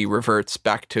she reverts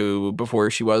back to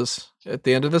before she was at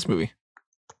the end of this movie.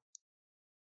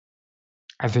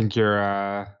 I think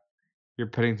you're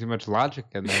putting too much logic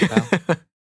in there, pal.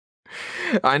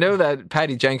 I know that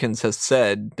Patty Jenkins has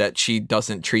said that she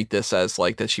doesn't treat this as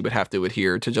like that she would have to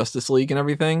adhere to Justice League and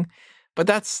everything, but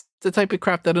that's the type of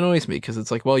crap that annoys me, because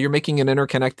it's like, well, you're making an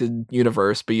interconnected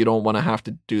universe, but you don't want to have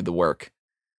to do the work.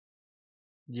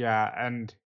 Yeah,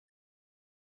 and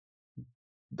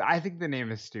I think the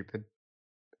name is stupid.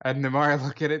 And the more I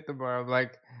look at it, the more I'm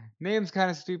like, name's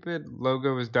kind of stupid.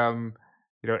 Logo is dumb.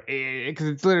 Because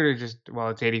it's literally just, well,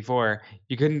 it's 84.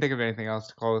 You couldn't think of anything else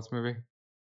to call this movie.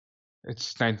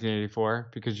 It's 1984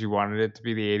 because you wanted it to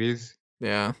be the 80s.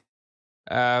 Yeah.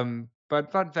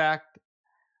 But fun fact,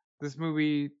 this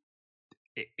movie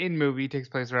takes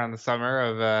place around the summer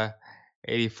of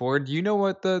 84. Do you know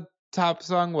what the top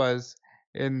song was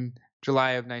in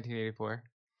July of 1984?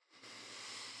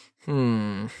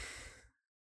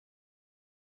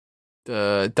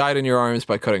 Died in Your Arms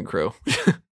by Cutting Crew.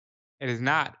 It is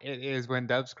not. It is When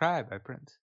Doves Cry by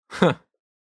Prince. It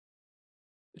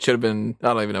should have been. I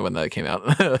don't even know when that came out.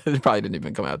 It probably didn't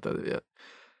even come out yet.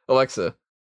 Alexa,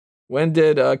 when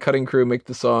did Cutting Crew make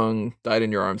the song "Died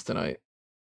in Your Arms Tonight"?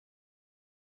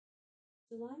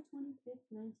 July 25th,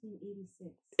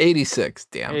 1986. 86.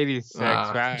 Damn. 86.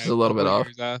 Wow, just a little bit off.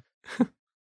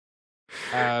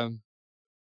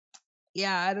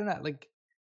 Yeah, I don't know. Like,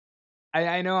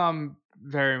 I know I'm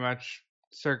very much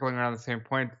circling around the same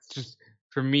point. It's just,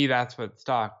 for me, that's what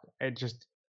stuck.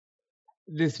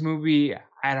 This movie, I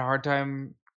had a hard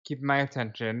time keeping my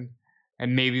attention,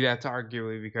 and maybe that's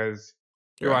arguably because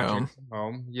you're watching from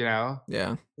home, you know?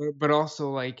 Yeah. But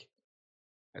also, like,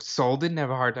 Soul didn't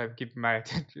have a hard time keeping my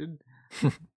attention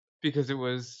because it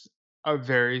was a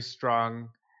very strong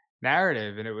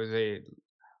narrative, and it was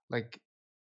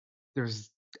there's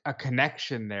a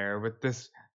connection there with this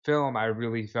film. I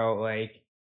really felt like,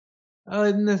 oh,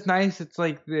 isn't this nice? It's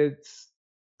like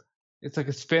like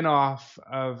a spin-off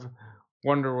of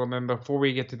Wonder Woman before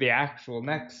we get to the actual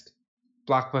next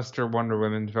blockbuster Wonder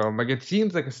Woman film. Like, it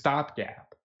seems like a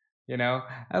stopgap, you know?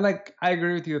 And like, I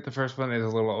agree with you that the first one is a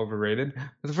little overrated,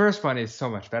 but the first one is so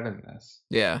much better than this.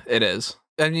 Yeah, it is.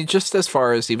 I mean, just as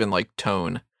far as even like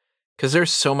tone, because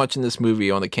there's so much in this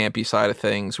movie on the campy side of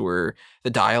things where the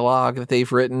dialogue that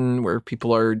they've written, where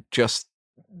people are just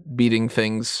beating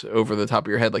things over the top of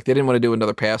your head. Like, they didn't want to do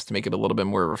another pass to make it a little bit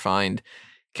more refined.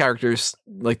 Characters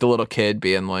like the little kid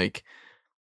being like,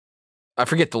 I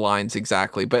forget the lines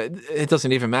exactly, but it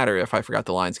doesn't even matter if I forgot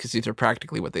the lines because these are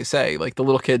practically what they say. Like, the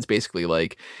little kid's basically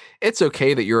like, it's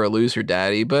okay that you're a loser,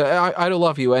 daddy, but I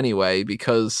love you anyway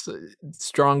because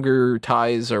stronger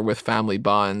ties are with family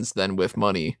bonds than with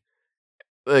money.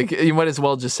 Like, you might as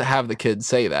well just have the kid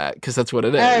say that because that's what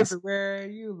it is. Everywhere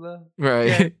you look.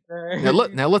 Right.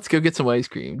 Now let's go get some ice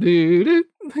cream. Dude,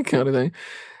 that kind of thing.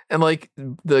 And like,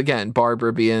 again,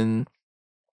 Barbara being,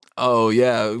 oh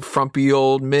yeah, frumpy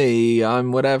old me,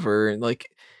 I'm whatever. And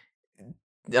like,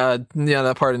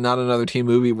 that part of Not Another Teen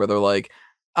Movie where they're like,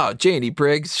 oh, Janie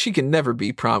Briggs, she can never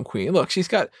be prom queen. Look, she's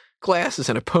got glasses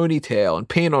and a ponytail and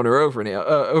paint on her overalls.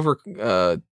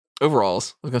 I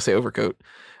was gonna say overcoat.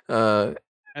 And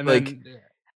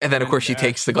then of course she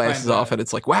takes the glasses off, and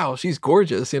it's like, wow, she's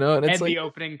gorgeous, you know. And it's like the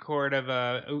opening chord of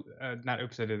not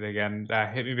Oops, I Did It Again.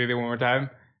 Hit Me Baby One More Time.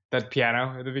 That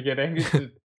piano at the beginning.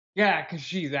 Yeah, because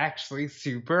she's actually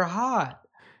super hot.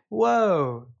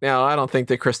 Whoa. Now, I don't think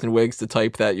that Kristen Wiig's the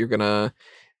type that you're gonna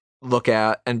look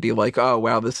at and be like, oh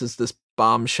wow, this is this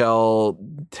bombshell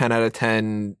 10 out of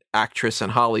 10 actress in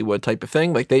Hollywood type of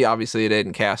thing. Like, they obviously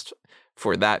didn't cast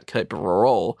for that type of a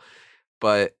role,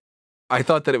 but I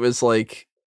thought that it was like,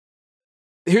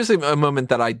 here's a moment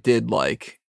that I did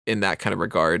like in that kind of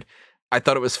regard. I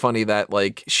thought it was funny that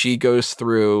like she goes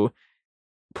through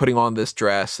putting on this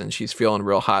dress and she's feeling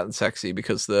real hot and sexy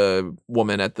because the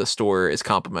woman at the store is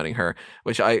complimenting her,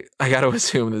 which I got to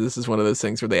assume that this is one of those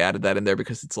things where they added that in there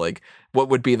because it's like, what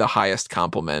would be the highest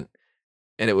compliment?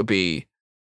 And it would be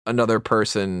another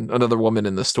woman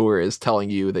in the store is telling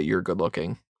you that you're good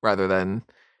looking rather than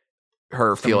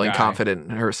her feeling confident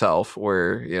in herself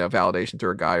or, you know, validation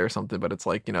through a guy or something. But it's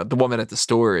like, you know, the woman at the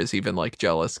store is even like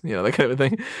jealous, you know, that kind of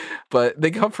thing. But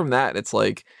they come from that. It's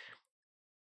like,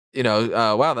 you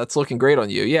know, wow, that's looking great on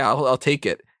you. Yeah, I'll take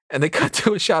it. And they cut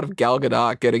to a shot of Gal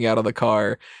Gadot getting out of the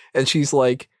car, and she's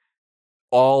like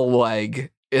all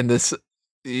leg in this,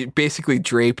 basically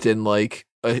draped in like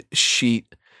a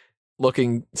sheet,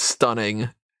 looking stunning.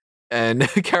 And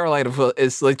Caroline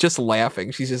is like just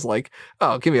laughing. She's just like,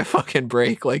 oh, give me a fucking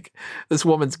break. Like, this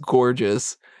woman's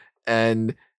gorgeous.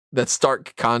 And that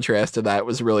stark contrast to that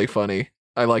was really funny.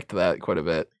 I liked that quite a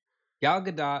bit. Gal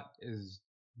Gadot is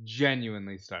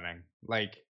genuinely stunning.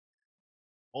 Like,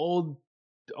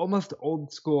 almost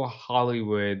old school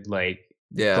Hollywood, like,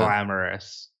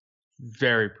 glamorous.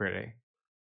 Very pretty.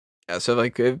 Yeah, so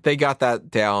like they got that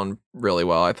down really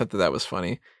well. I thought that was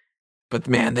funny. But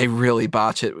man, they really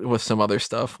botch it with some other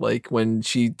stuff. Like when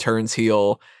she turns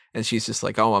heel and she's just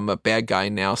like, oh, I'm a bad guy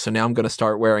now. So now I'm going to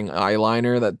start wearing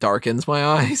eyeliner that darkens my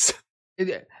eyes.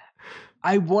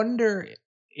 I wonder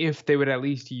if they would at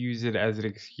least use it as an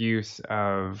excuse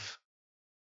of,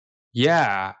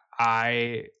 yeah,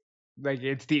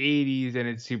 it's the 80s and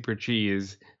it's super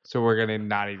cheese. So we're going to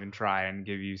not even try and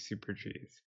give you super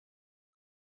cheese.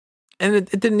 And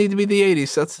it didn't need to be the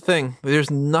 80s. That's the thing.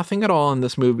 There's nothing at all in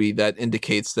this movie that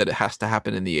indicates that it has to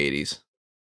happen in the 80s.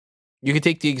 You could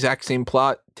take the exact same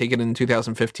plot, take it in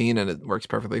 2015, and it works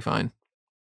perfectly fine.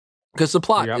 Because the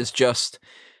plot is just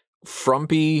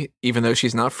frumpy, even though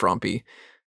she's not frumpy.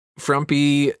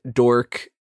 Frumpy, dork,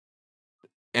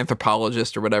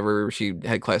 anthropologist, or whatever she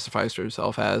had classifies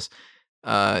herself as,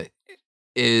 uh,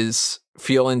 is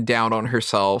feeling down on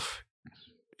herself.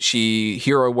 She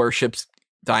hero worships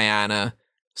Diana.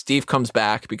 Steve comes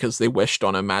back because they wished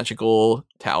on a magical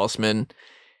talisman.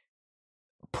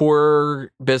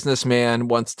 Poor businessman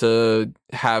wants to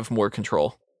have more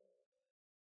control.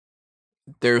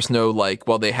 There's no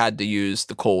they had to use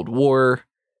the Cold War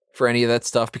for any of that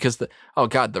stuff because the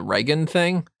Reagan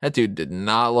thing, that dude did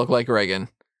not look like Reagan.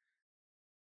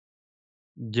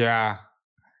 Yeah.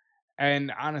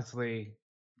 And honestly,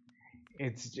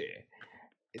 it's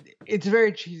a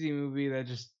very cheesy movie that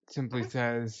just simply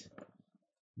says,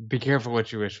 be careful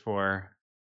what you wish for.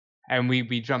 And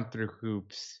we jump through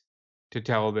hoops to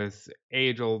tell this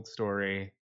age-old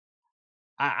story.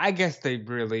 I guess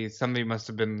somebody must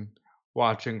have been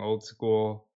watching old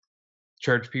school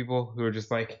church people who were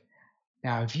just like,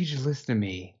 now if you just listen to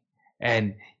me,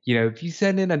 and if you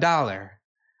send in $1,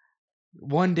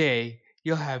 one day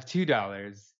you'll have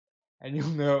 $2, and you'll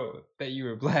know that you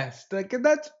were blessed. Like, and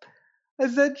that's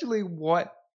essentially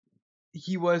what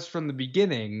he was from the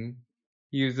beginning.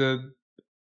 He was a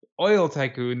oil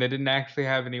tycoon that didn't actually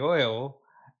have any oil,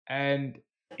 and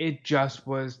it just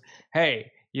was,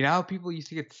 hey, you know how people used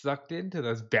to get sucked into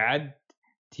those bad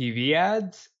TV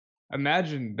ads?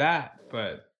 Imagine that,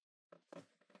 but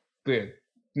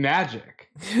magic.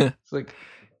 It's like,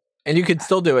 and you could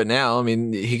still do it now. I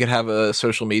mean, he could have a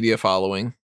social media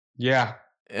following. Yeah.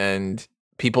 And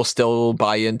people still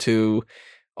buy into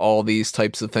all these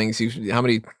types of things. How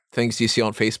many things do you see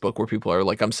on Facebook where people are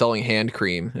like, I'm selling hand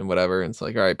cream and whatever? And it's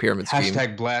like, all right, pyramid scheme.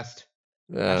 Hashtag blessed.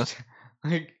 Yeah.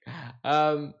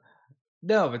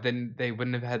 No, but then they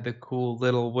wouldn't have had the cool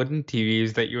little wooden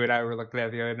TVs that you and I were looking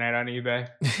at the other night on eBay.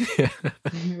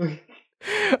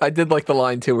 I did like the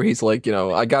line too where he's like,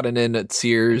 I got an in at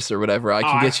Sears or whatever. I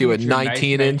can get you a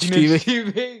 19-inch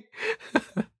TV.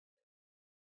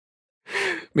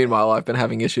 Meanwhile, I've been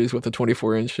having issues with a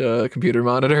 24-inch computer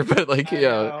monitor, but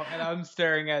and I'm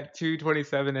staring at two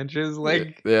 27 inches.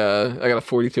 Like, yeah, I got a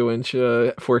 42-inch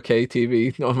 4K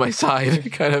TV on my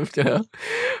side, kind of,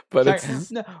 But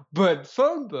but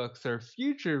phone books are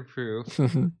future-proof.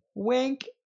 Wink.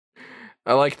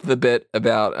 I liked the bit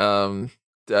about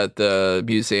at the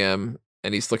museum,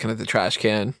 and he's looking at the trash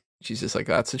can. She's just like,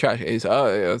 "That's the trash." He's,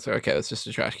 "Oh, yeah, that's okay. That's just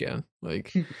a trash can."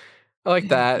 Like, I like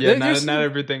that. Yeah, not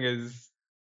everything is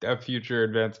a future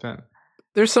advancement.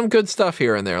 There's some good stuff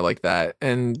here and there like that,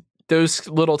 and those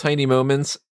little tiny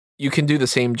moments, you can do the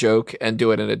same joke and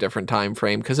do it in a different time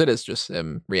frame because it is just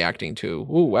him reacting to,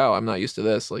 "Oh wow, I'm not used to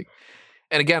this." Like,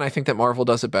 and again, I think that Marvel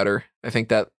does it better. I think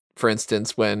that, for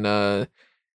instance, when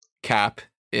Cap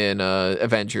in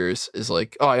Avengers is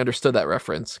like, "Oh, I understood that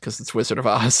reference because it's Wizard of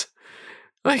Oz."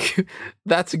 Like,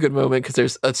 that's a good moment because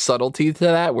there's a subtlety to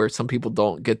that where some people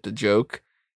don't get the joke.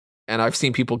 And I've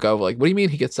seen people go like, "What do you mean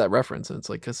he gets that reference?" And it's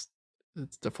like, because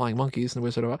it's the Flying Monkeys and the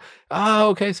Wizard of Oz. Oh,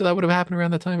 okay, so that would have happened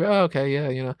around that time. Oh, okay,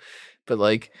 yeah, But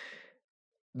like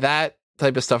that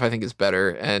type of stuff, I think is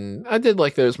better. And I did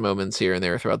like those moments here and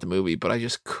there throughout the movie, but I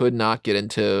just could not get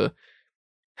into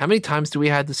how many times do we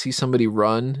had to see somebody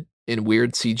run in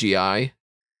weird CGI?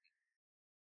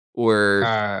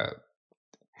 Or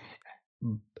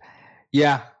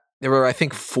yeah. There were, I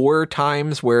think, 4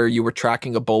 times where you were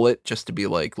tracking a bullet just to be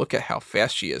like, look at how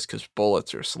fast she is because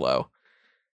bullets are slow.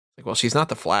 Like, well, she's not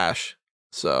the Flash,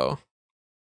 so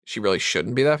she really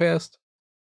shouldn't be that fast.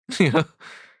 Yeah.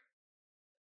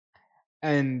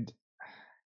 And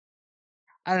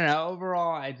I don't know.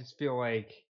 Overall, I just feel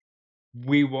like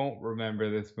we won't remember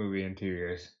this movie in 2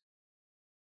 years.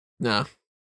 No.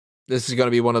 This is going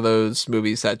to be one of those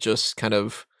movies that just kind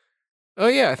of, oh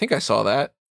yeah, I think I saw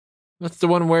that. That's the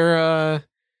one where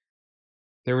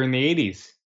they were in the 80s.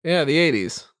 Yeah, the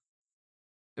 80s.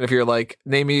 And if you're like,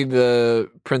 name me the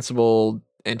principal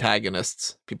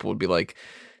antagonists, people would be like,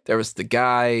 there was the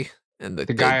guy and the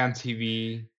guy on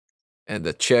TV and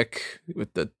the chick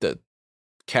with the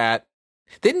cat.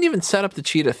 They didn't even set up the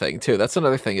cheetah thing too. That's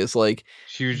another thing is like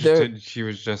she was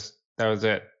just that was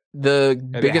it. The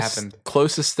biggest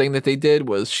closest thing that they did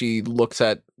was she looks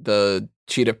at the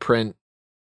cheetah print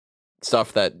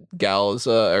stuff that Gal's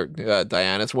or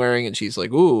Diana's wearing, and she's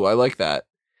like, "Ooh, I like that."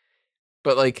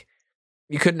 But like,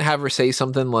 you couldn't have her say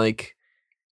something like,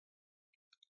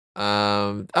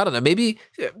 I don't know, maybe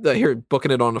here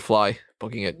booking it on the fly,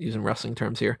 booking it using wrestling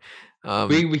terms here.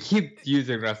 We keep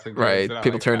using wrestling terms, right?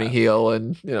 People like turning heel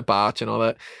and botch and all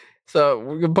that. So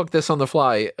we're gonna book this on the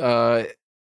fly.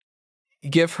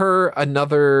 Give her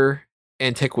another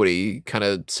antiquity kind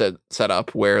of set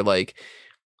up where like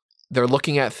they're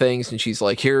looking at things and she's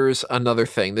like, here's another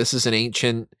thing. This is an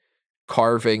ancient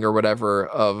carving or whatever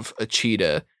of a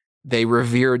cheetah. they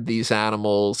revered these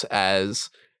animals as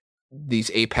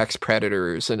these apex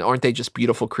predators, and aren't they just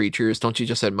beautiful creatures? Don't you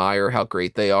just admire how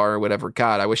great they are or whatever?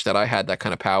 God, I wish that I had that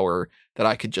kind of power, that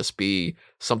I could just be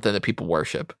something that people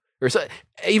worship. Or so,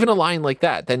 even a line like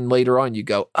that. Then later on you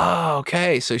go, oh,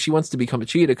 okay, so she wants to become a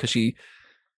cheetah because she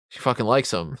fucking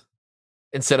likes him.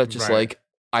 Instead of just Right. like,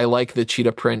 I like the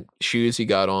cheetah print shoes he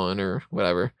got on or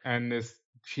whatever. And this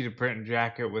cheetah print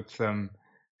jacket with some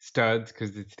studs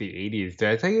because it's the 80s. Did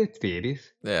I tell you it's the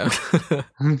 80s? Yeah.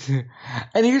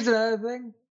 And here's another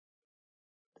thing.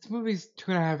 This movie's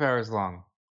 2.5 hours long.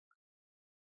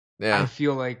 I Yeah.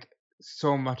 feel like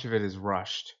so much of it is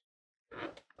rushed.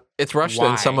 It's rushed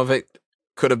and some Why? of it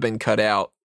could have been cut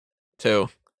out too.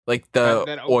 Like the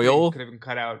That opening oil. could have been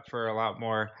cut out for a lot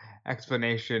more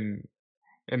explanation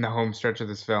in the home stretch of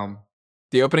this film.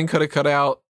 The opening could have cut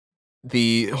out.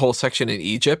 The whole section in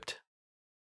Egypt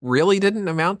really didn't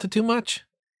amount to too much.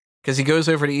 Because he goes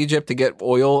over to Egypt to get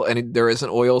oil and there isn't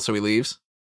oil, so he leaves.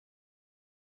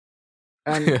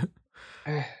 And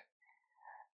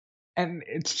and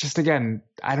it's just, again,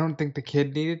 I don't think the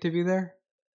kid needed to be there.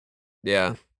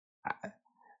 Yeah.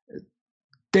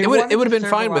 They It would wanted have to been serve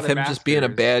fine lot with of him just being a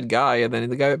masters, bad guy, and then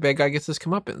the bad guy gets his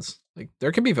comeuppance. Like,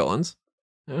 there can be villains.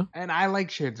 and I like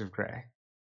Shades of Grey.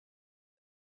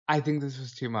 I think this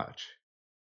was too much.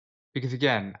 Because,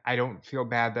 again, I don't feel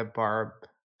bad that Barb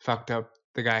fucked up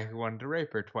the guy who wanted to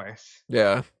rape her twice.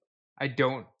 Yeah. I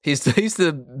don't. He's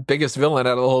the biggest villain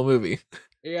out of the whole movie.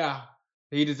 Yeah,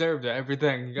 he deserved it.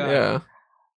 Everything he got. Yeah.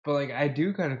 But, like, I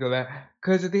do kind of go that.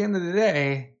 Because at the end of the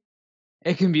day,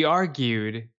 it can be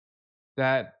argued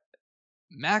that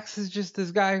Max is just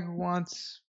this guy who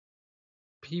wants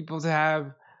people to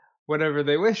have whatever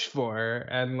they wish for.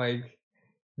 And, like,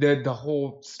 the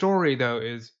whole story, though,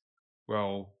 is,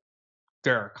 well,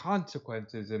 there are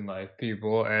consequences in life,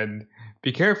 people, and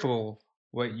be careful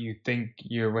what you think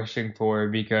you're wishing for,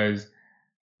 because,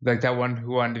 like, that one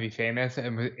who wanted to be famous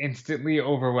and was instantly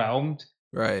overwhelmed,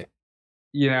 Right.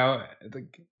 you know,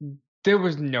 like, there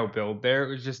was no build there. It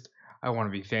was just, I want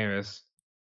to be famous.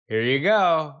 Here you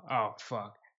go. Oh,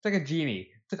 fuck. It's like a genie.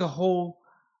 It's like a whole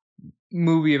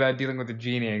movie about dealing with a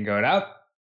genie and going, up.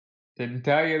 Didn't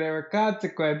tell you there were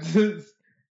consequences.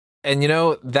 And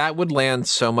that would land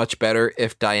so much better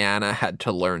if Diana had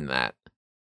to learn that.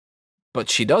 But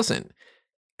she doesn't.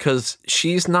 Because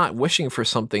she's not wishing for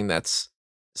something that's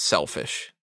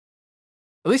selfish.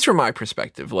 At least from my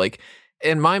perspective. Like,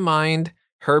 in my mind,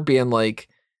 her being like,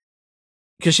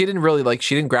 because she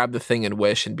didn't grab the thing and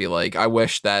wish and be like, I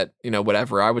wish that,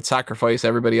 whatever, I would sacrifice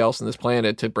everybody else on this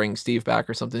planet to bring Steve back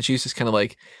or something. She's just kind of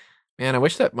like, man, I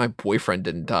wish that my boyfriend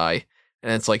didn't die.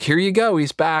 And it's like, here you go,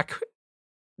 he's back.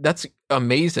 That's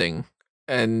amazing.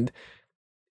 And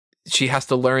she has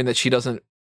to learn that she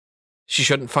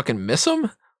shouldn't fucking miss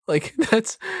him. Like,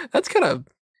 that's kind of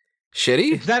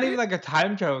shitty. It's not even like a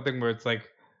time travel thing where it's like,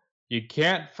 you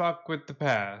can't fuck with the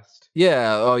past.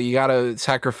 Yeah, oh, you gotta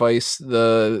sacrifice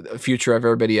the future of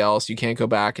everybody else. You can't go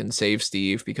back and save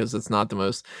Steve because it's not the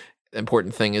most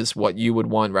important thing, is what you would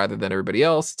want rather than everybody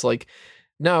else. It's like,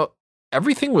 no,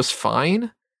 everything was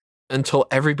fine until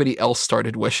everybody else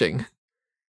started wishing.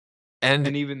 And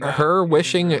even that her isn't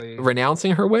wishing, really-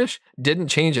 renouncing her wish, didn't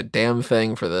change a damn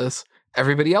thing for this.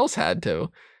 Everybody else had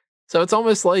to. So it's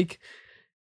almost like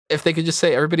if they could just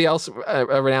say everybody else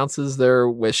renounces their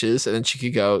wishes, and then she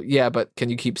could go, yeah, but can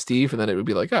you keep Steve? And then it would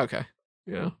be like, oh, okay.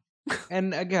 Yeah.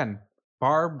 And again,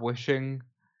 Barb wishing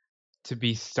to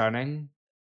be stunning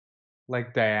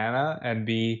like Diana and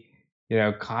be,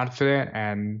 confident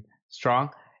and strong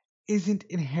isn't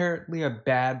inherently a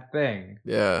bad thing.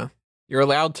 Yeah. You're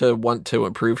allowed to want to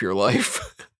improve your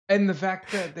life. And the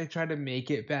fact that they try to make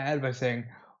it bad by saying,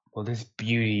 well, this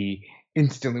beauty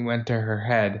instantly went to her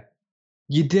head.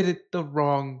 You did it the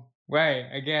wrong way.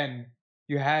 Again,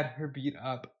 you had her beat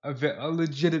up a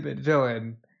legitimate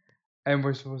villain, and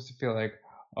we're supposed to feel like,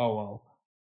 oh, well,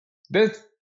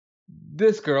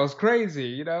 this girl's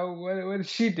crazy, what is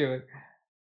she doing?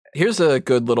 Here's a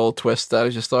good little twist that I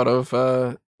just thought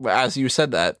of as you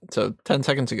said that, so 10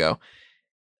 seconds ago,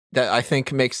 that I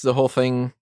think makes the whole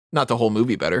thing, not the whole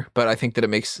movie better, but I think that it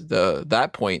makes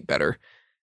that point better.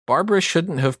 Barbara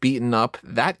shouldn't have beaten up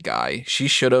that guy. She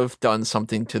should have done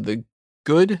something to the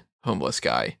good homeless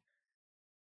guy.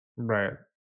 Right.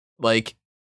 Like,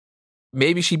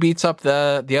 maybe she beats up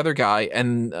the other guy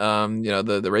and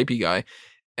the rapey guy,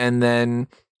 and then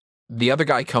the other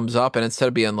guy comes up, and instead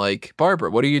of being like,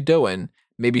 Barbara, what are you doing?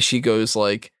 Maybe she goes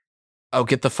like, oh,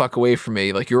 get the fuck away from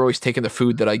me. Like, you're always taking the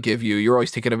food that I give you. You're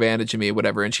always taking advantage of me,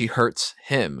 whatever. And she hurts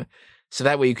him. So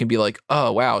that way you can be like,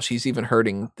 oh, wow, she's even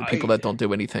hurting the people that don't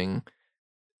do anything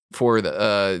for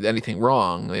the anything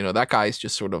wrong. You know, that guy's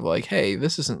just sort of like, hey,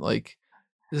 this isn't like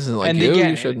and you. again,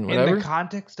 You shouldn't, in whatever. the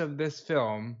context of this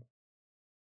film,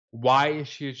 why is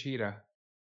she a cheetah?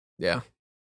 Yeah.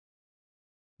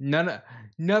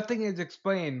 Nothing is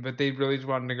explained, but they really just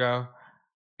wanted to go.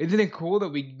 Isn't it cool that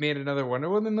we made another Wonder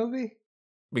Woman movie?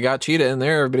 We got Cheetah in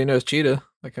there. Everybody knows Cheetah,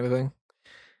 that kind of thing.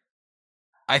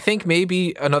 I think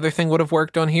maybe another thing would have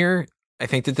worked on here. I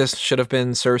think that this should have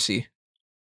been Cersei.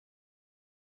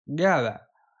 Yeah,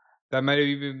 that might have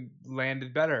even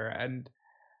landed better, and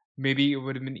maybe it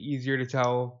would have been easier to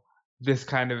tell this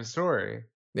kind of a story.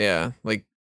 Yeah, like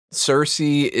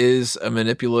Cersei is a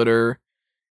manipulator.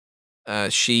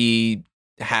 She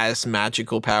has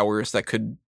magical powers that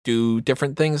could do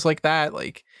different things like that.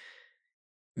 Like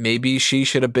maybe she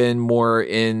should have been more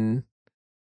in,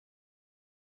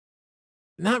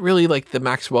 not really like the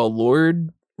Maxwell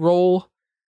Lord role,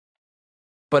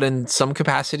 but in some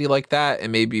capacity like that.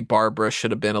 And maybe Barbara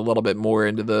should have been a little bit more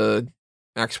into the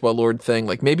Maxwell Lord thing.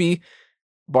 Like maybe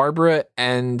Barbara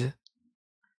and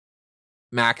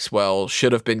Maxwell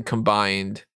should have been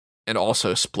combined and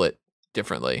also split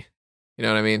differently. You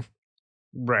know what I mean?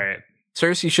 Right.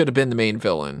 Cersei should have been the main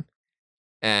villain.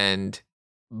 And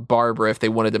Barbara, if they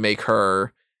wanted to make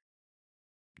her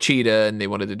Cheetah and they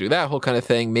wanted to do that whole kind of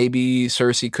thing, maybe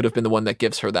Cersei could have been the one that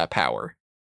gives her that power.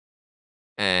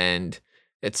 And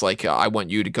it's like, I want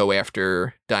you to go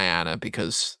after Diana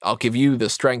because I'll give you the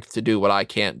strength to do what I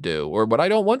can't do or what I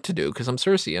don't want to do because I'm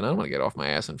Cersei and I don't want to get off my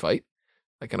ass and fight.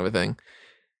 That kind of a thing.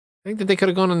 I think that they could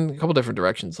have gone in a couple different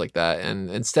directions like that. And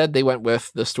instead they went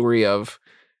with the story of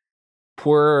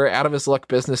poor out of his luck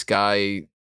business guy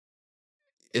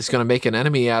is going to make an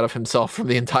enemy out of himself from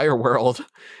the entire world.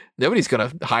 Nobody's going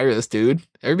to hire this dude.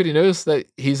 Everybody knows that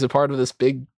he's a part of this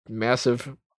big,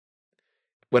 massive,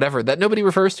 whatever that nobody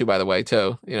refers to, by the way,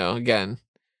 too. You know, again,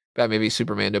 that maybe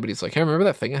Superman. Nobody's like, hey, remember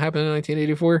that thing that happened in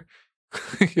 1984?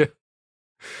 Yeah.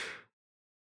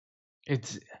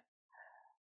 It's,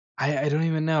 I don't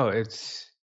even know. It's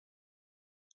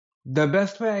the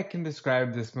best way I can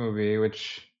describe this movie,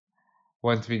 which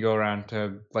once we go around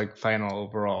to like final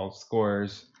overall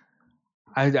scores,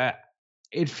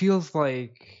 it feels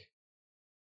like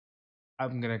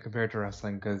I'm gonna compare it to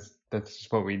wrestling because that's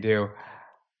just what we do.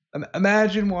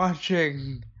 Imagine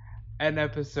watching an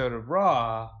episode of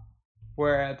Raw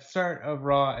where at the start of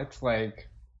Raw it's like,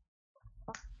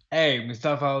 hey,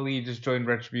 Mustafa Ali just joined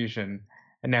Retribution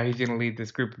and now he's gonna lead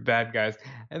this group of bad guys,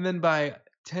 and then by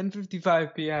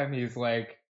 10:55 p.m. he's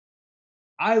like,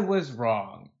 I was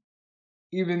wrong.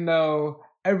 Even though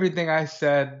everything I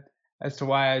said as to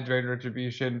why I joined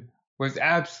Retribution was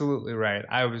absolutely right.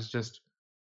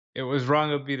 It was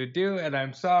wrong of me to do, and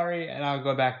I'm sorry, and I'll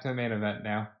go back to the main event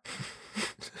now.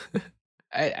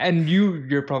 And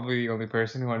you're probably the only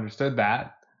person who understood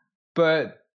that,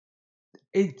 but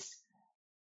it's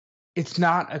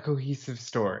not a cohesive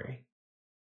story.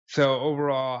 So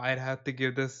overall, I'd have to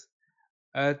give this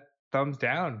a thumbs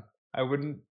down. I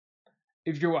wouldn't.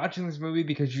 If you're watching this movie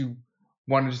because you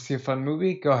wanted to see a fun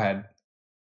movie, go ahead.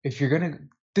 If you're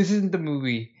this isn't the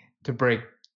movie to break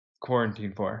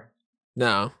quarantine for.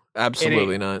 No,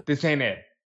 absolutely not. This ain't it.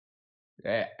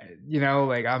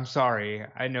 Like, I'm sorry.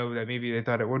 I know that maybe they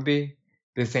thought it would be.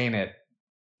 This ain't it.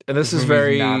 And this is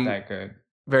very not that good.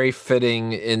 Very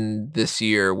fitting in this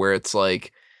year where it's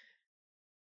like,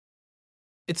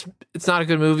 it's not a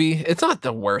good movie. It's not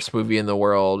the worst movie in the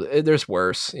world. There's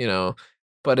worse, you know,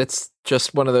 but it's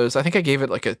just one of those. I think I gave it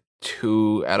like a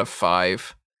 2 out of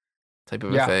 5 type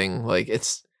of a thing. Like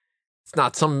it's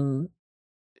not some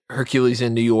Hercules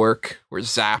in New York or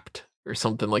Zapped or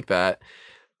something like that,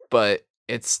 but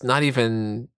it's not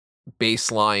even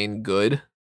baseline good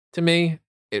to me.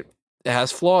 It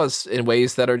has flaws in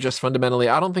ways that are just fundamentally,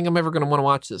 I don't think I'm ever going to want to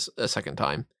watch this a second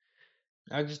time.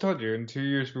 I just told you, in 2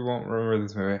 years we won't remember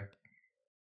this movie.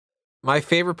 My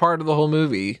favorite part of the whole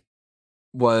movie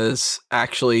was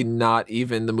actually not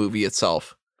even the movie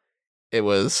itself. It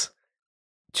was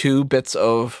 2 bits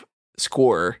of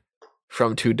score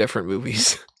from 2 different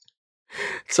movies.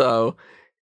 So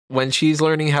when she's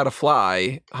learning how to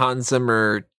fly, Hans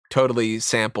Zimmer totally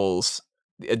samples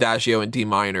the Adagio in D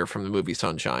minor from the movie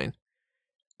Sunshine.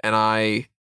 And I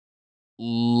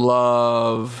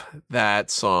love that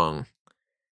song.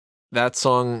 That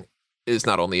song is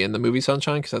not only in the movie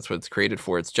Sunshine, because that's what it's created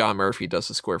for. It's John Murphy does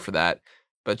the score for that.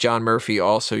 But John Murphy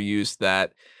also used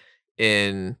that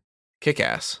in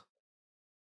Kick-Ass.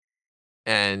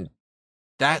 And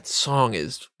that song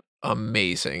is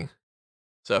amazing.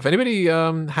 So if anybody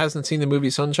hasn't seen the movie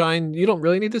Sunshine, you don't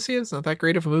really need to see it. It's not that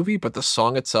great of a movie, but the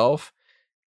song itself,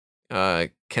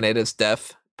 Kaneda's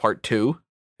Death Part 2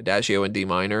 Adagio in D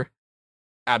minor.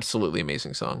 Absolutely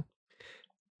amazing song.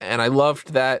 And I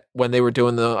loved that when they were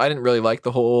doing I didn't really like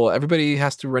the whole everybody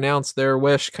has to renounce their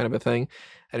wish kind of a thing.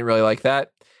 I didn't really like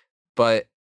that. But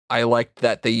I liked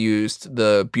that they used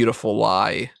the Beautiful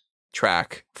Lie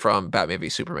track from Batman v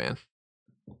Superman.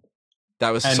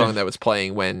 That was the song that was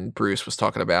playing when Bruce was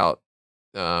talking about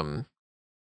his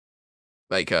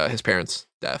parents'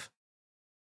 death.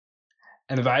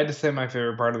 And if I had to say my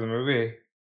favorite part of the movie,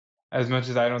 as much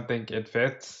as I don't think it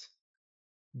fits,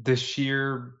 the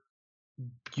sheer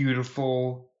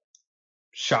beautiful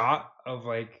shot of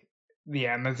like the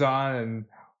Amazon and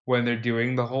when they're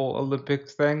doing the whole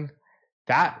Olympics thing,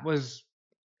 that was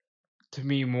to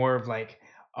me more of like,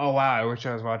 oh wow, I wish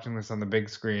I was watching this on the big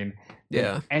screen.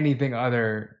 Yeah. Anything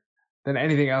other than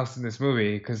anything else in this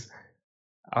movie, because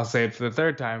I'll say it for the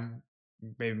third time,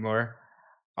 maybe more.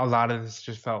 A lot of this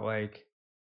just felt like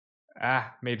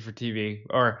made for TV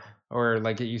or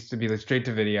like it used to be like straight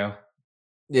to video.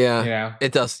 Yeah. You know?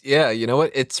 It does. Yeah, you know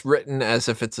what? It's written as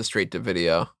if it's a straight to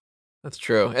video. That's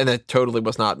true. And it totally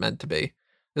was not meant to be.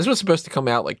 This was supposed to come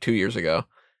out like 2 years ago,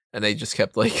 and they just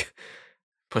kept like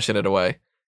pushing it away.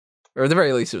 Or at the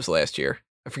very least, it was last year.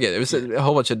 I forget. It was a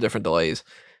whole bunch of different delays,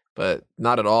 but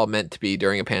not at all meant to be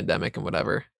during a pandemic and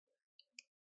whatever.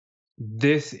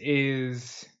 This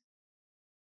is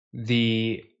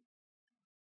the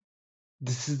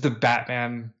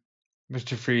Batman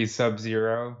Mr. Freeze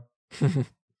Sub-Zero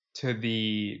to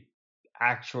the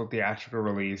actual theatrical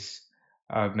release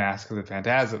of Mask of the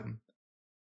Phantasm.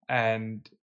 And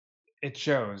it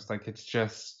shows, like, it's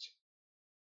just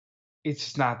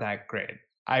not that great.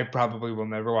 I probably will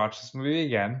never watch this movie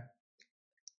again.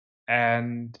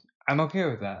 And I'm okay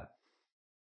with that.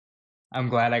 I'm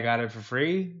glad I got it for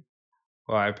free.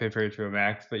 Well, I paid for HBO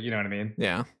Max, but you know what I mean?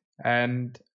 Yeah.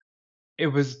 And it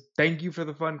was, thank you for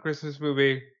the fun Christmas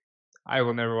movie. I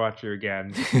will never watch you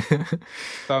again.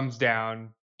 Thumbs down,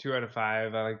 2 out of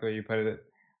 5. I like the way you put it.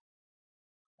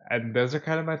 And those are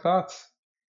kind of my thoughts.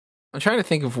 I'm trying to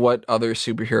think of what other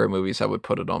superhero movies I would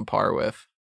put it on par with.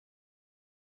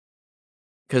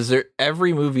 Because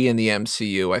every movie in the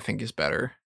MCU I think is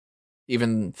better.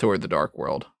 Even Thor: The Dark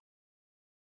World.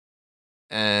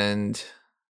 And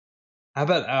how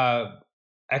about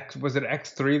was it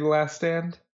X3 The Last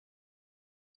Stand?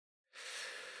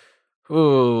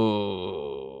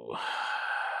 Ooh.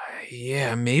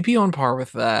 Yeah, maybe on par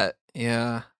with that.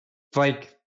 Yeah.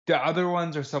 Like, the other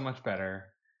ones are so much better.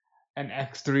 And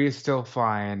X3 is still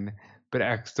fine, but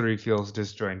X3 feels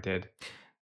disjointed.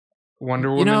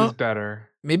 Wonder Woman is better.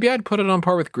 Maybe I'd put it on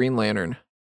par with Green Lantern.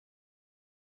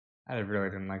 I really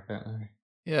didn't like that movie.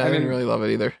 Yeah, I didn't really love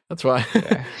it either. That's why.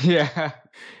 Yeah.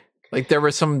 Like, there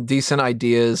were some decent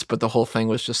ideas, but the whole thing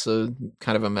was just a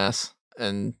kind of a mess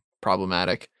and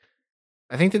problematic.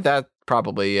 I think that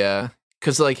probably, yeah.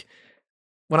 Because, like,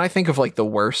 when I think of, like, the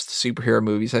worst superhero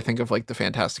movies, I think of, like, the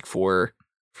Fantastic Four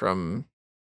from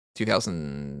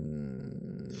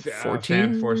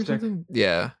 2014?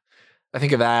 Yeah. I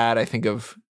think of that. I think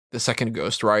of the second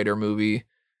Ghost Rider movie.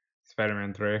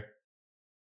 Spider-Man 3.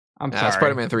 I'm sorry.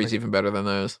 Spider-Man 3 is even better than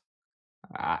those.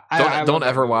 Don't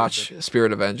ever watch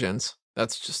Spirit of Vengeance.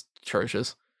 That's just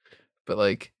atrocious. But,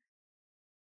 like,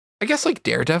 I guess, like,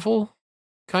 Daredevil,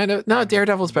 kind of. No,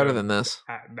 Daredevil's better than this.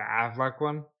 The Affleck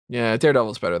one? Yeah,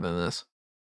 Daredevil's better than this.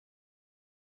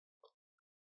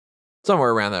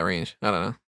 Somewhere around that range. I don't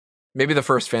know. Maybe the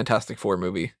first Fantastic Four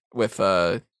movie with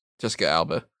Jessica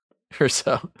Alba or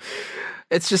so.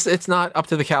 It's not up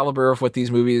to the caliber of what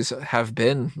these movies have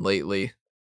been lately.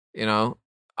 You know,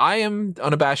 I am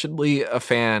unabashedly a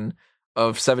fan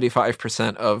of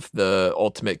 75% of the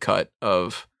ultimate cut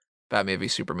of Batman v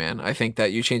Superman. I think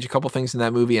that you change a couple things in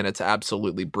that movie and it's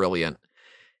absolutely brilliant.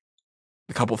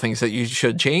 A couple things that you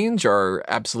should change are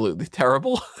absolutely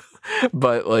terrible.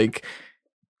 But, like,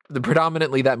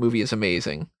 predominantly that movie is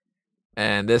amazing.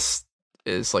 And this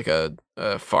is like a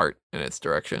fart in its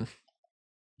direction.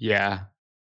 Yeah.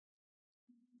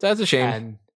 That's a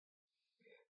shame.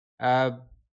 And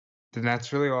then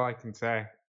that's really all I can say.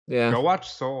 Yeah. Go watch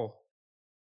Soul.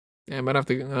 Yeah, I might have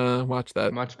to watch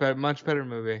that. Much better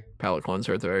movie. Palate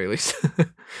cleanser at the very least.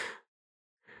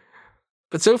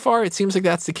 But so far, it seems like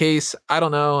that's the case. I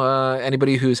don't know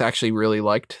anybody who's actually really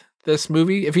liked this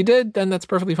movie. If you did, then that's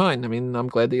perfectly fine. I mean, I'm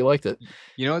glad that you liked it.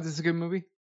 You know what? This is a good movie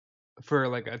for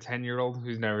like a 10-year-old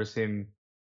who's never seen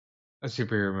a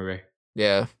superhero movie.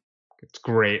 Yeah. It's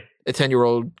great. A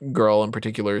 10-year-old girl in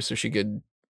particular, so she could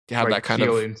have like, that kind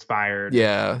feel of inspired.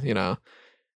 Yeah, you know,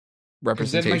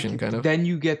 representation then, like, kind of. Then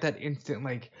you get that instant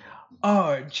like,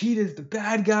 oh, Cheetah's the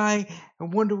bad guy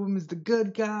and Wonder Woman's the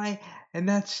good guy, and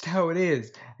that's just how it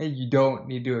is, and you don't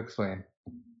need to explain.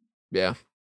 Yeah.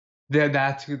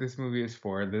 That's who this movie is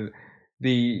for.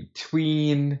 The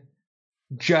tween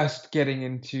just getting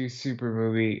into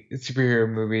superhero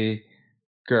movie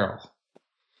girl.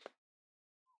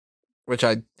 Which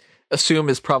I assume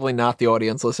is probably not the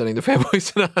audience listening to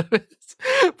Fanboys Anonymous.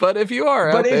 But if you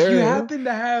are But out if there, you happen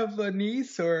to have a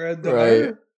niece or a daughter,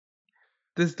 Right.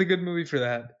 this is a good movie for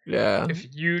that. yeah.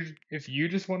 If you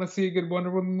just want to see a good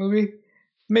Wonder Woman movie,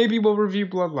 maybe we'll review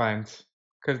Bloodlines,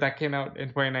 because that came out in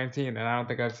 2019 and I don't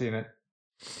think I've seen it.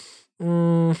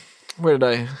 Where did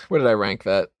I rank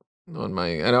that on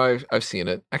my? I know I've seen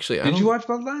it. Actually, Did you watch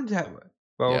Bloodlines?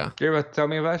 Well, Yeah. you're about to tell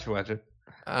me if I should watch it.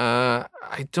 I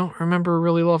don't remember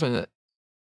really loving it.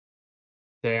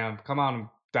 Damn, come on,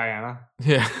 Diana.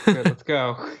 Yeah. Good, let's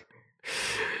go.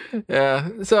 Yeah.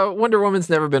 So Wonder Woman's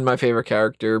never been my favorite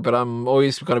character, but I'm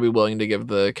always going to be willing to give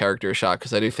the character a shot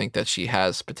because I do think that she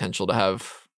has potential to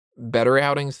have better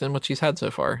outings than what she's had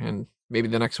so far, and maybe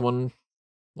the next one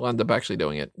will end up actually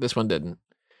doing it. This one didn't.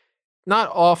 Not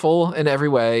awful in every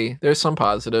way. There's some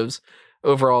positives.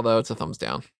 Overall, though, it's a thumbs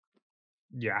down.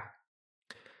 Yeah.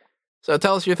 So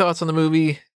tell us your thoughts on the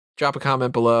movie. Drop a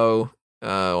comment below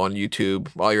on YouTube.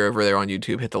 While you're over there on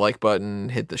YouTube, hit the like button,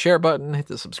 hit the share button, hit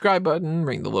the subscribe button,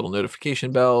 ring the little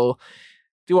notification bell.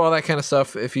 Do all that kind of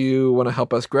stuff if you want to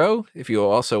help us grow. If you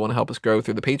also want to help us grow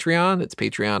through the Patreon, it's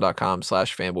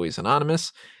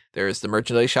patreon.com/fanboysanonymous. There's the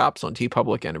merchandise shops on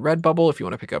TeePublic and Redbubble if you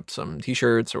want to pick up some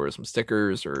t-shirts or some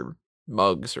stickers or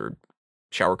mugs or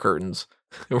shower curtains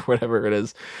or whatever it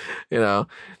is,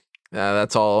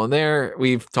 that's all in there.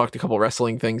 We've talked a couple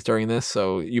wrestling things during this,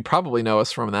 so you probably know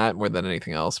us from that more than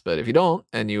anything else. But if you don't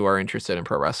and you are interested in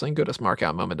pro wrestling, go to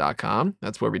smarkoutmoment.com.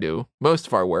 That's where we do most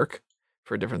of our work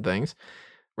for different things.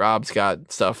 Rob's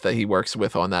got stuff that he works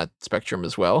with on that spectrum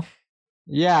as well.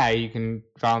 Yeah, you can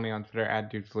follow me on Twitter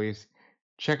 @DudeFleece.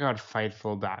 Check out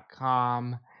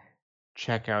Fightful.com.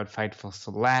 Check out Fightful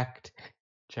Select.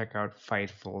 Check out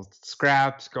Fightful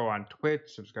Scraps. Go on Twitch.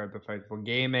 Subscribe to Fightful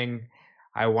Gaming.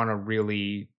 I want to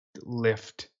really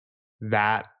lift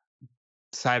that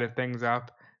side of things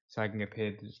up so I can get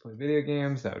paid to just play video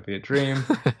games. That would be a dream.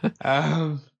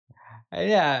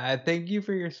 Yeah, I thank you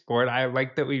for your support. I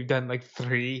like that we've done like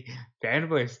 3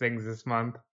 Fanboys things this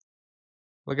month.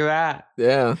 Look at that.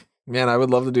 Yeah, man, I would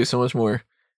love to do so much more.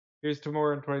 Here's to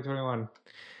more in 2021.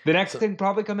 The next thing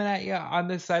probably coming at you on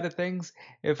this side of things,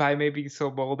 if I may be so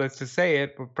bold as to say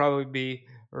it, would probably be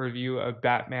a review of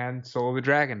Batman Soul of the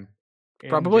Dragon.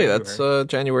 Probably. That's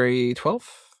January 12th,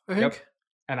 I think. Yep.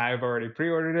 And I've already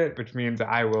pre-ordered it, which means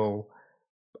I will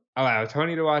allow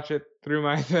Tony to watch it through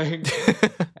my thing.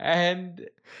 And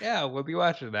yeah, we'll be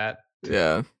watching that.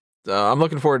 Yeah. I'm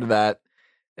looking forward to that.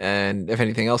 And if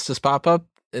anything else does pop up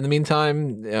in the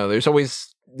meantime, there's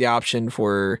always the option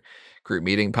for group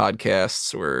meeting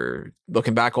podcasts or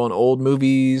looking back on old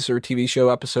movies or TV show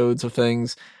episodes of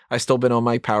things. I've still been on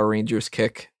my Power Rangers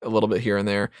kick a little bit here and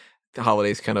there. The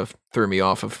holidays kind of threw me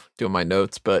off of doing my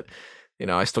notes, but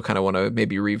I still kind of want to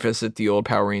maybe revisit the old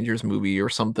Power Rangers movie or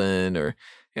something, or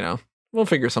we'll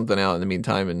figure something out in the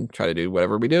meantime and try to do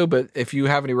whatever we do. But if you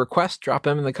have any requests, drop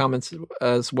them in the comments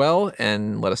as well,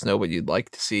 and let us know what you'd like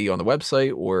to see on the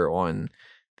website or on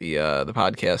the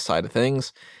podcast side of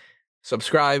things.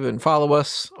 Subscribe and follow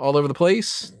us all over the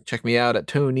place. Check me out at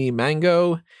Tony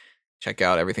Mango. Check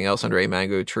out everything else under a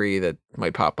mango tree that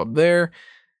might pop up there.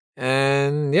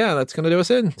 And yeah, that's going to do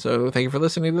us in. So thank you for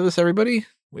listening to this, everybody.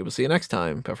 We will see you next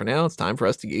time. But for now, it's time for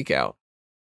us to geek out.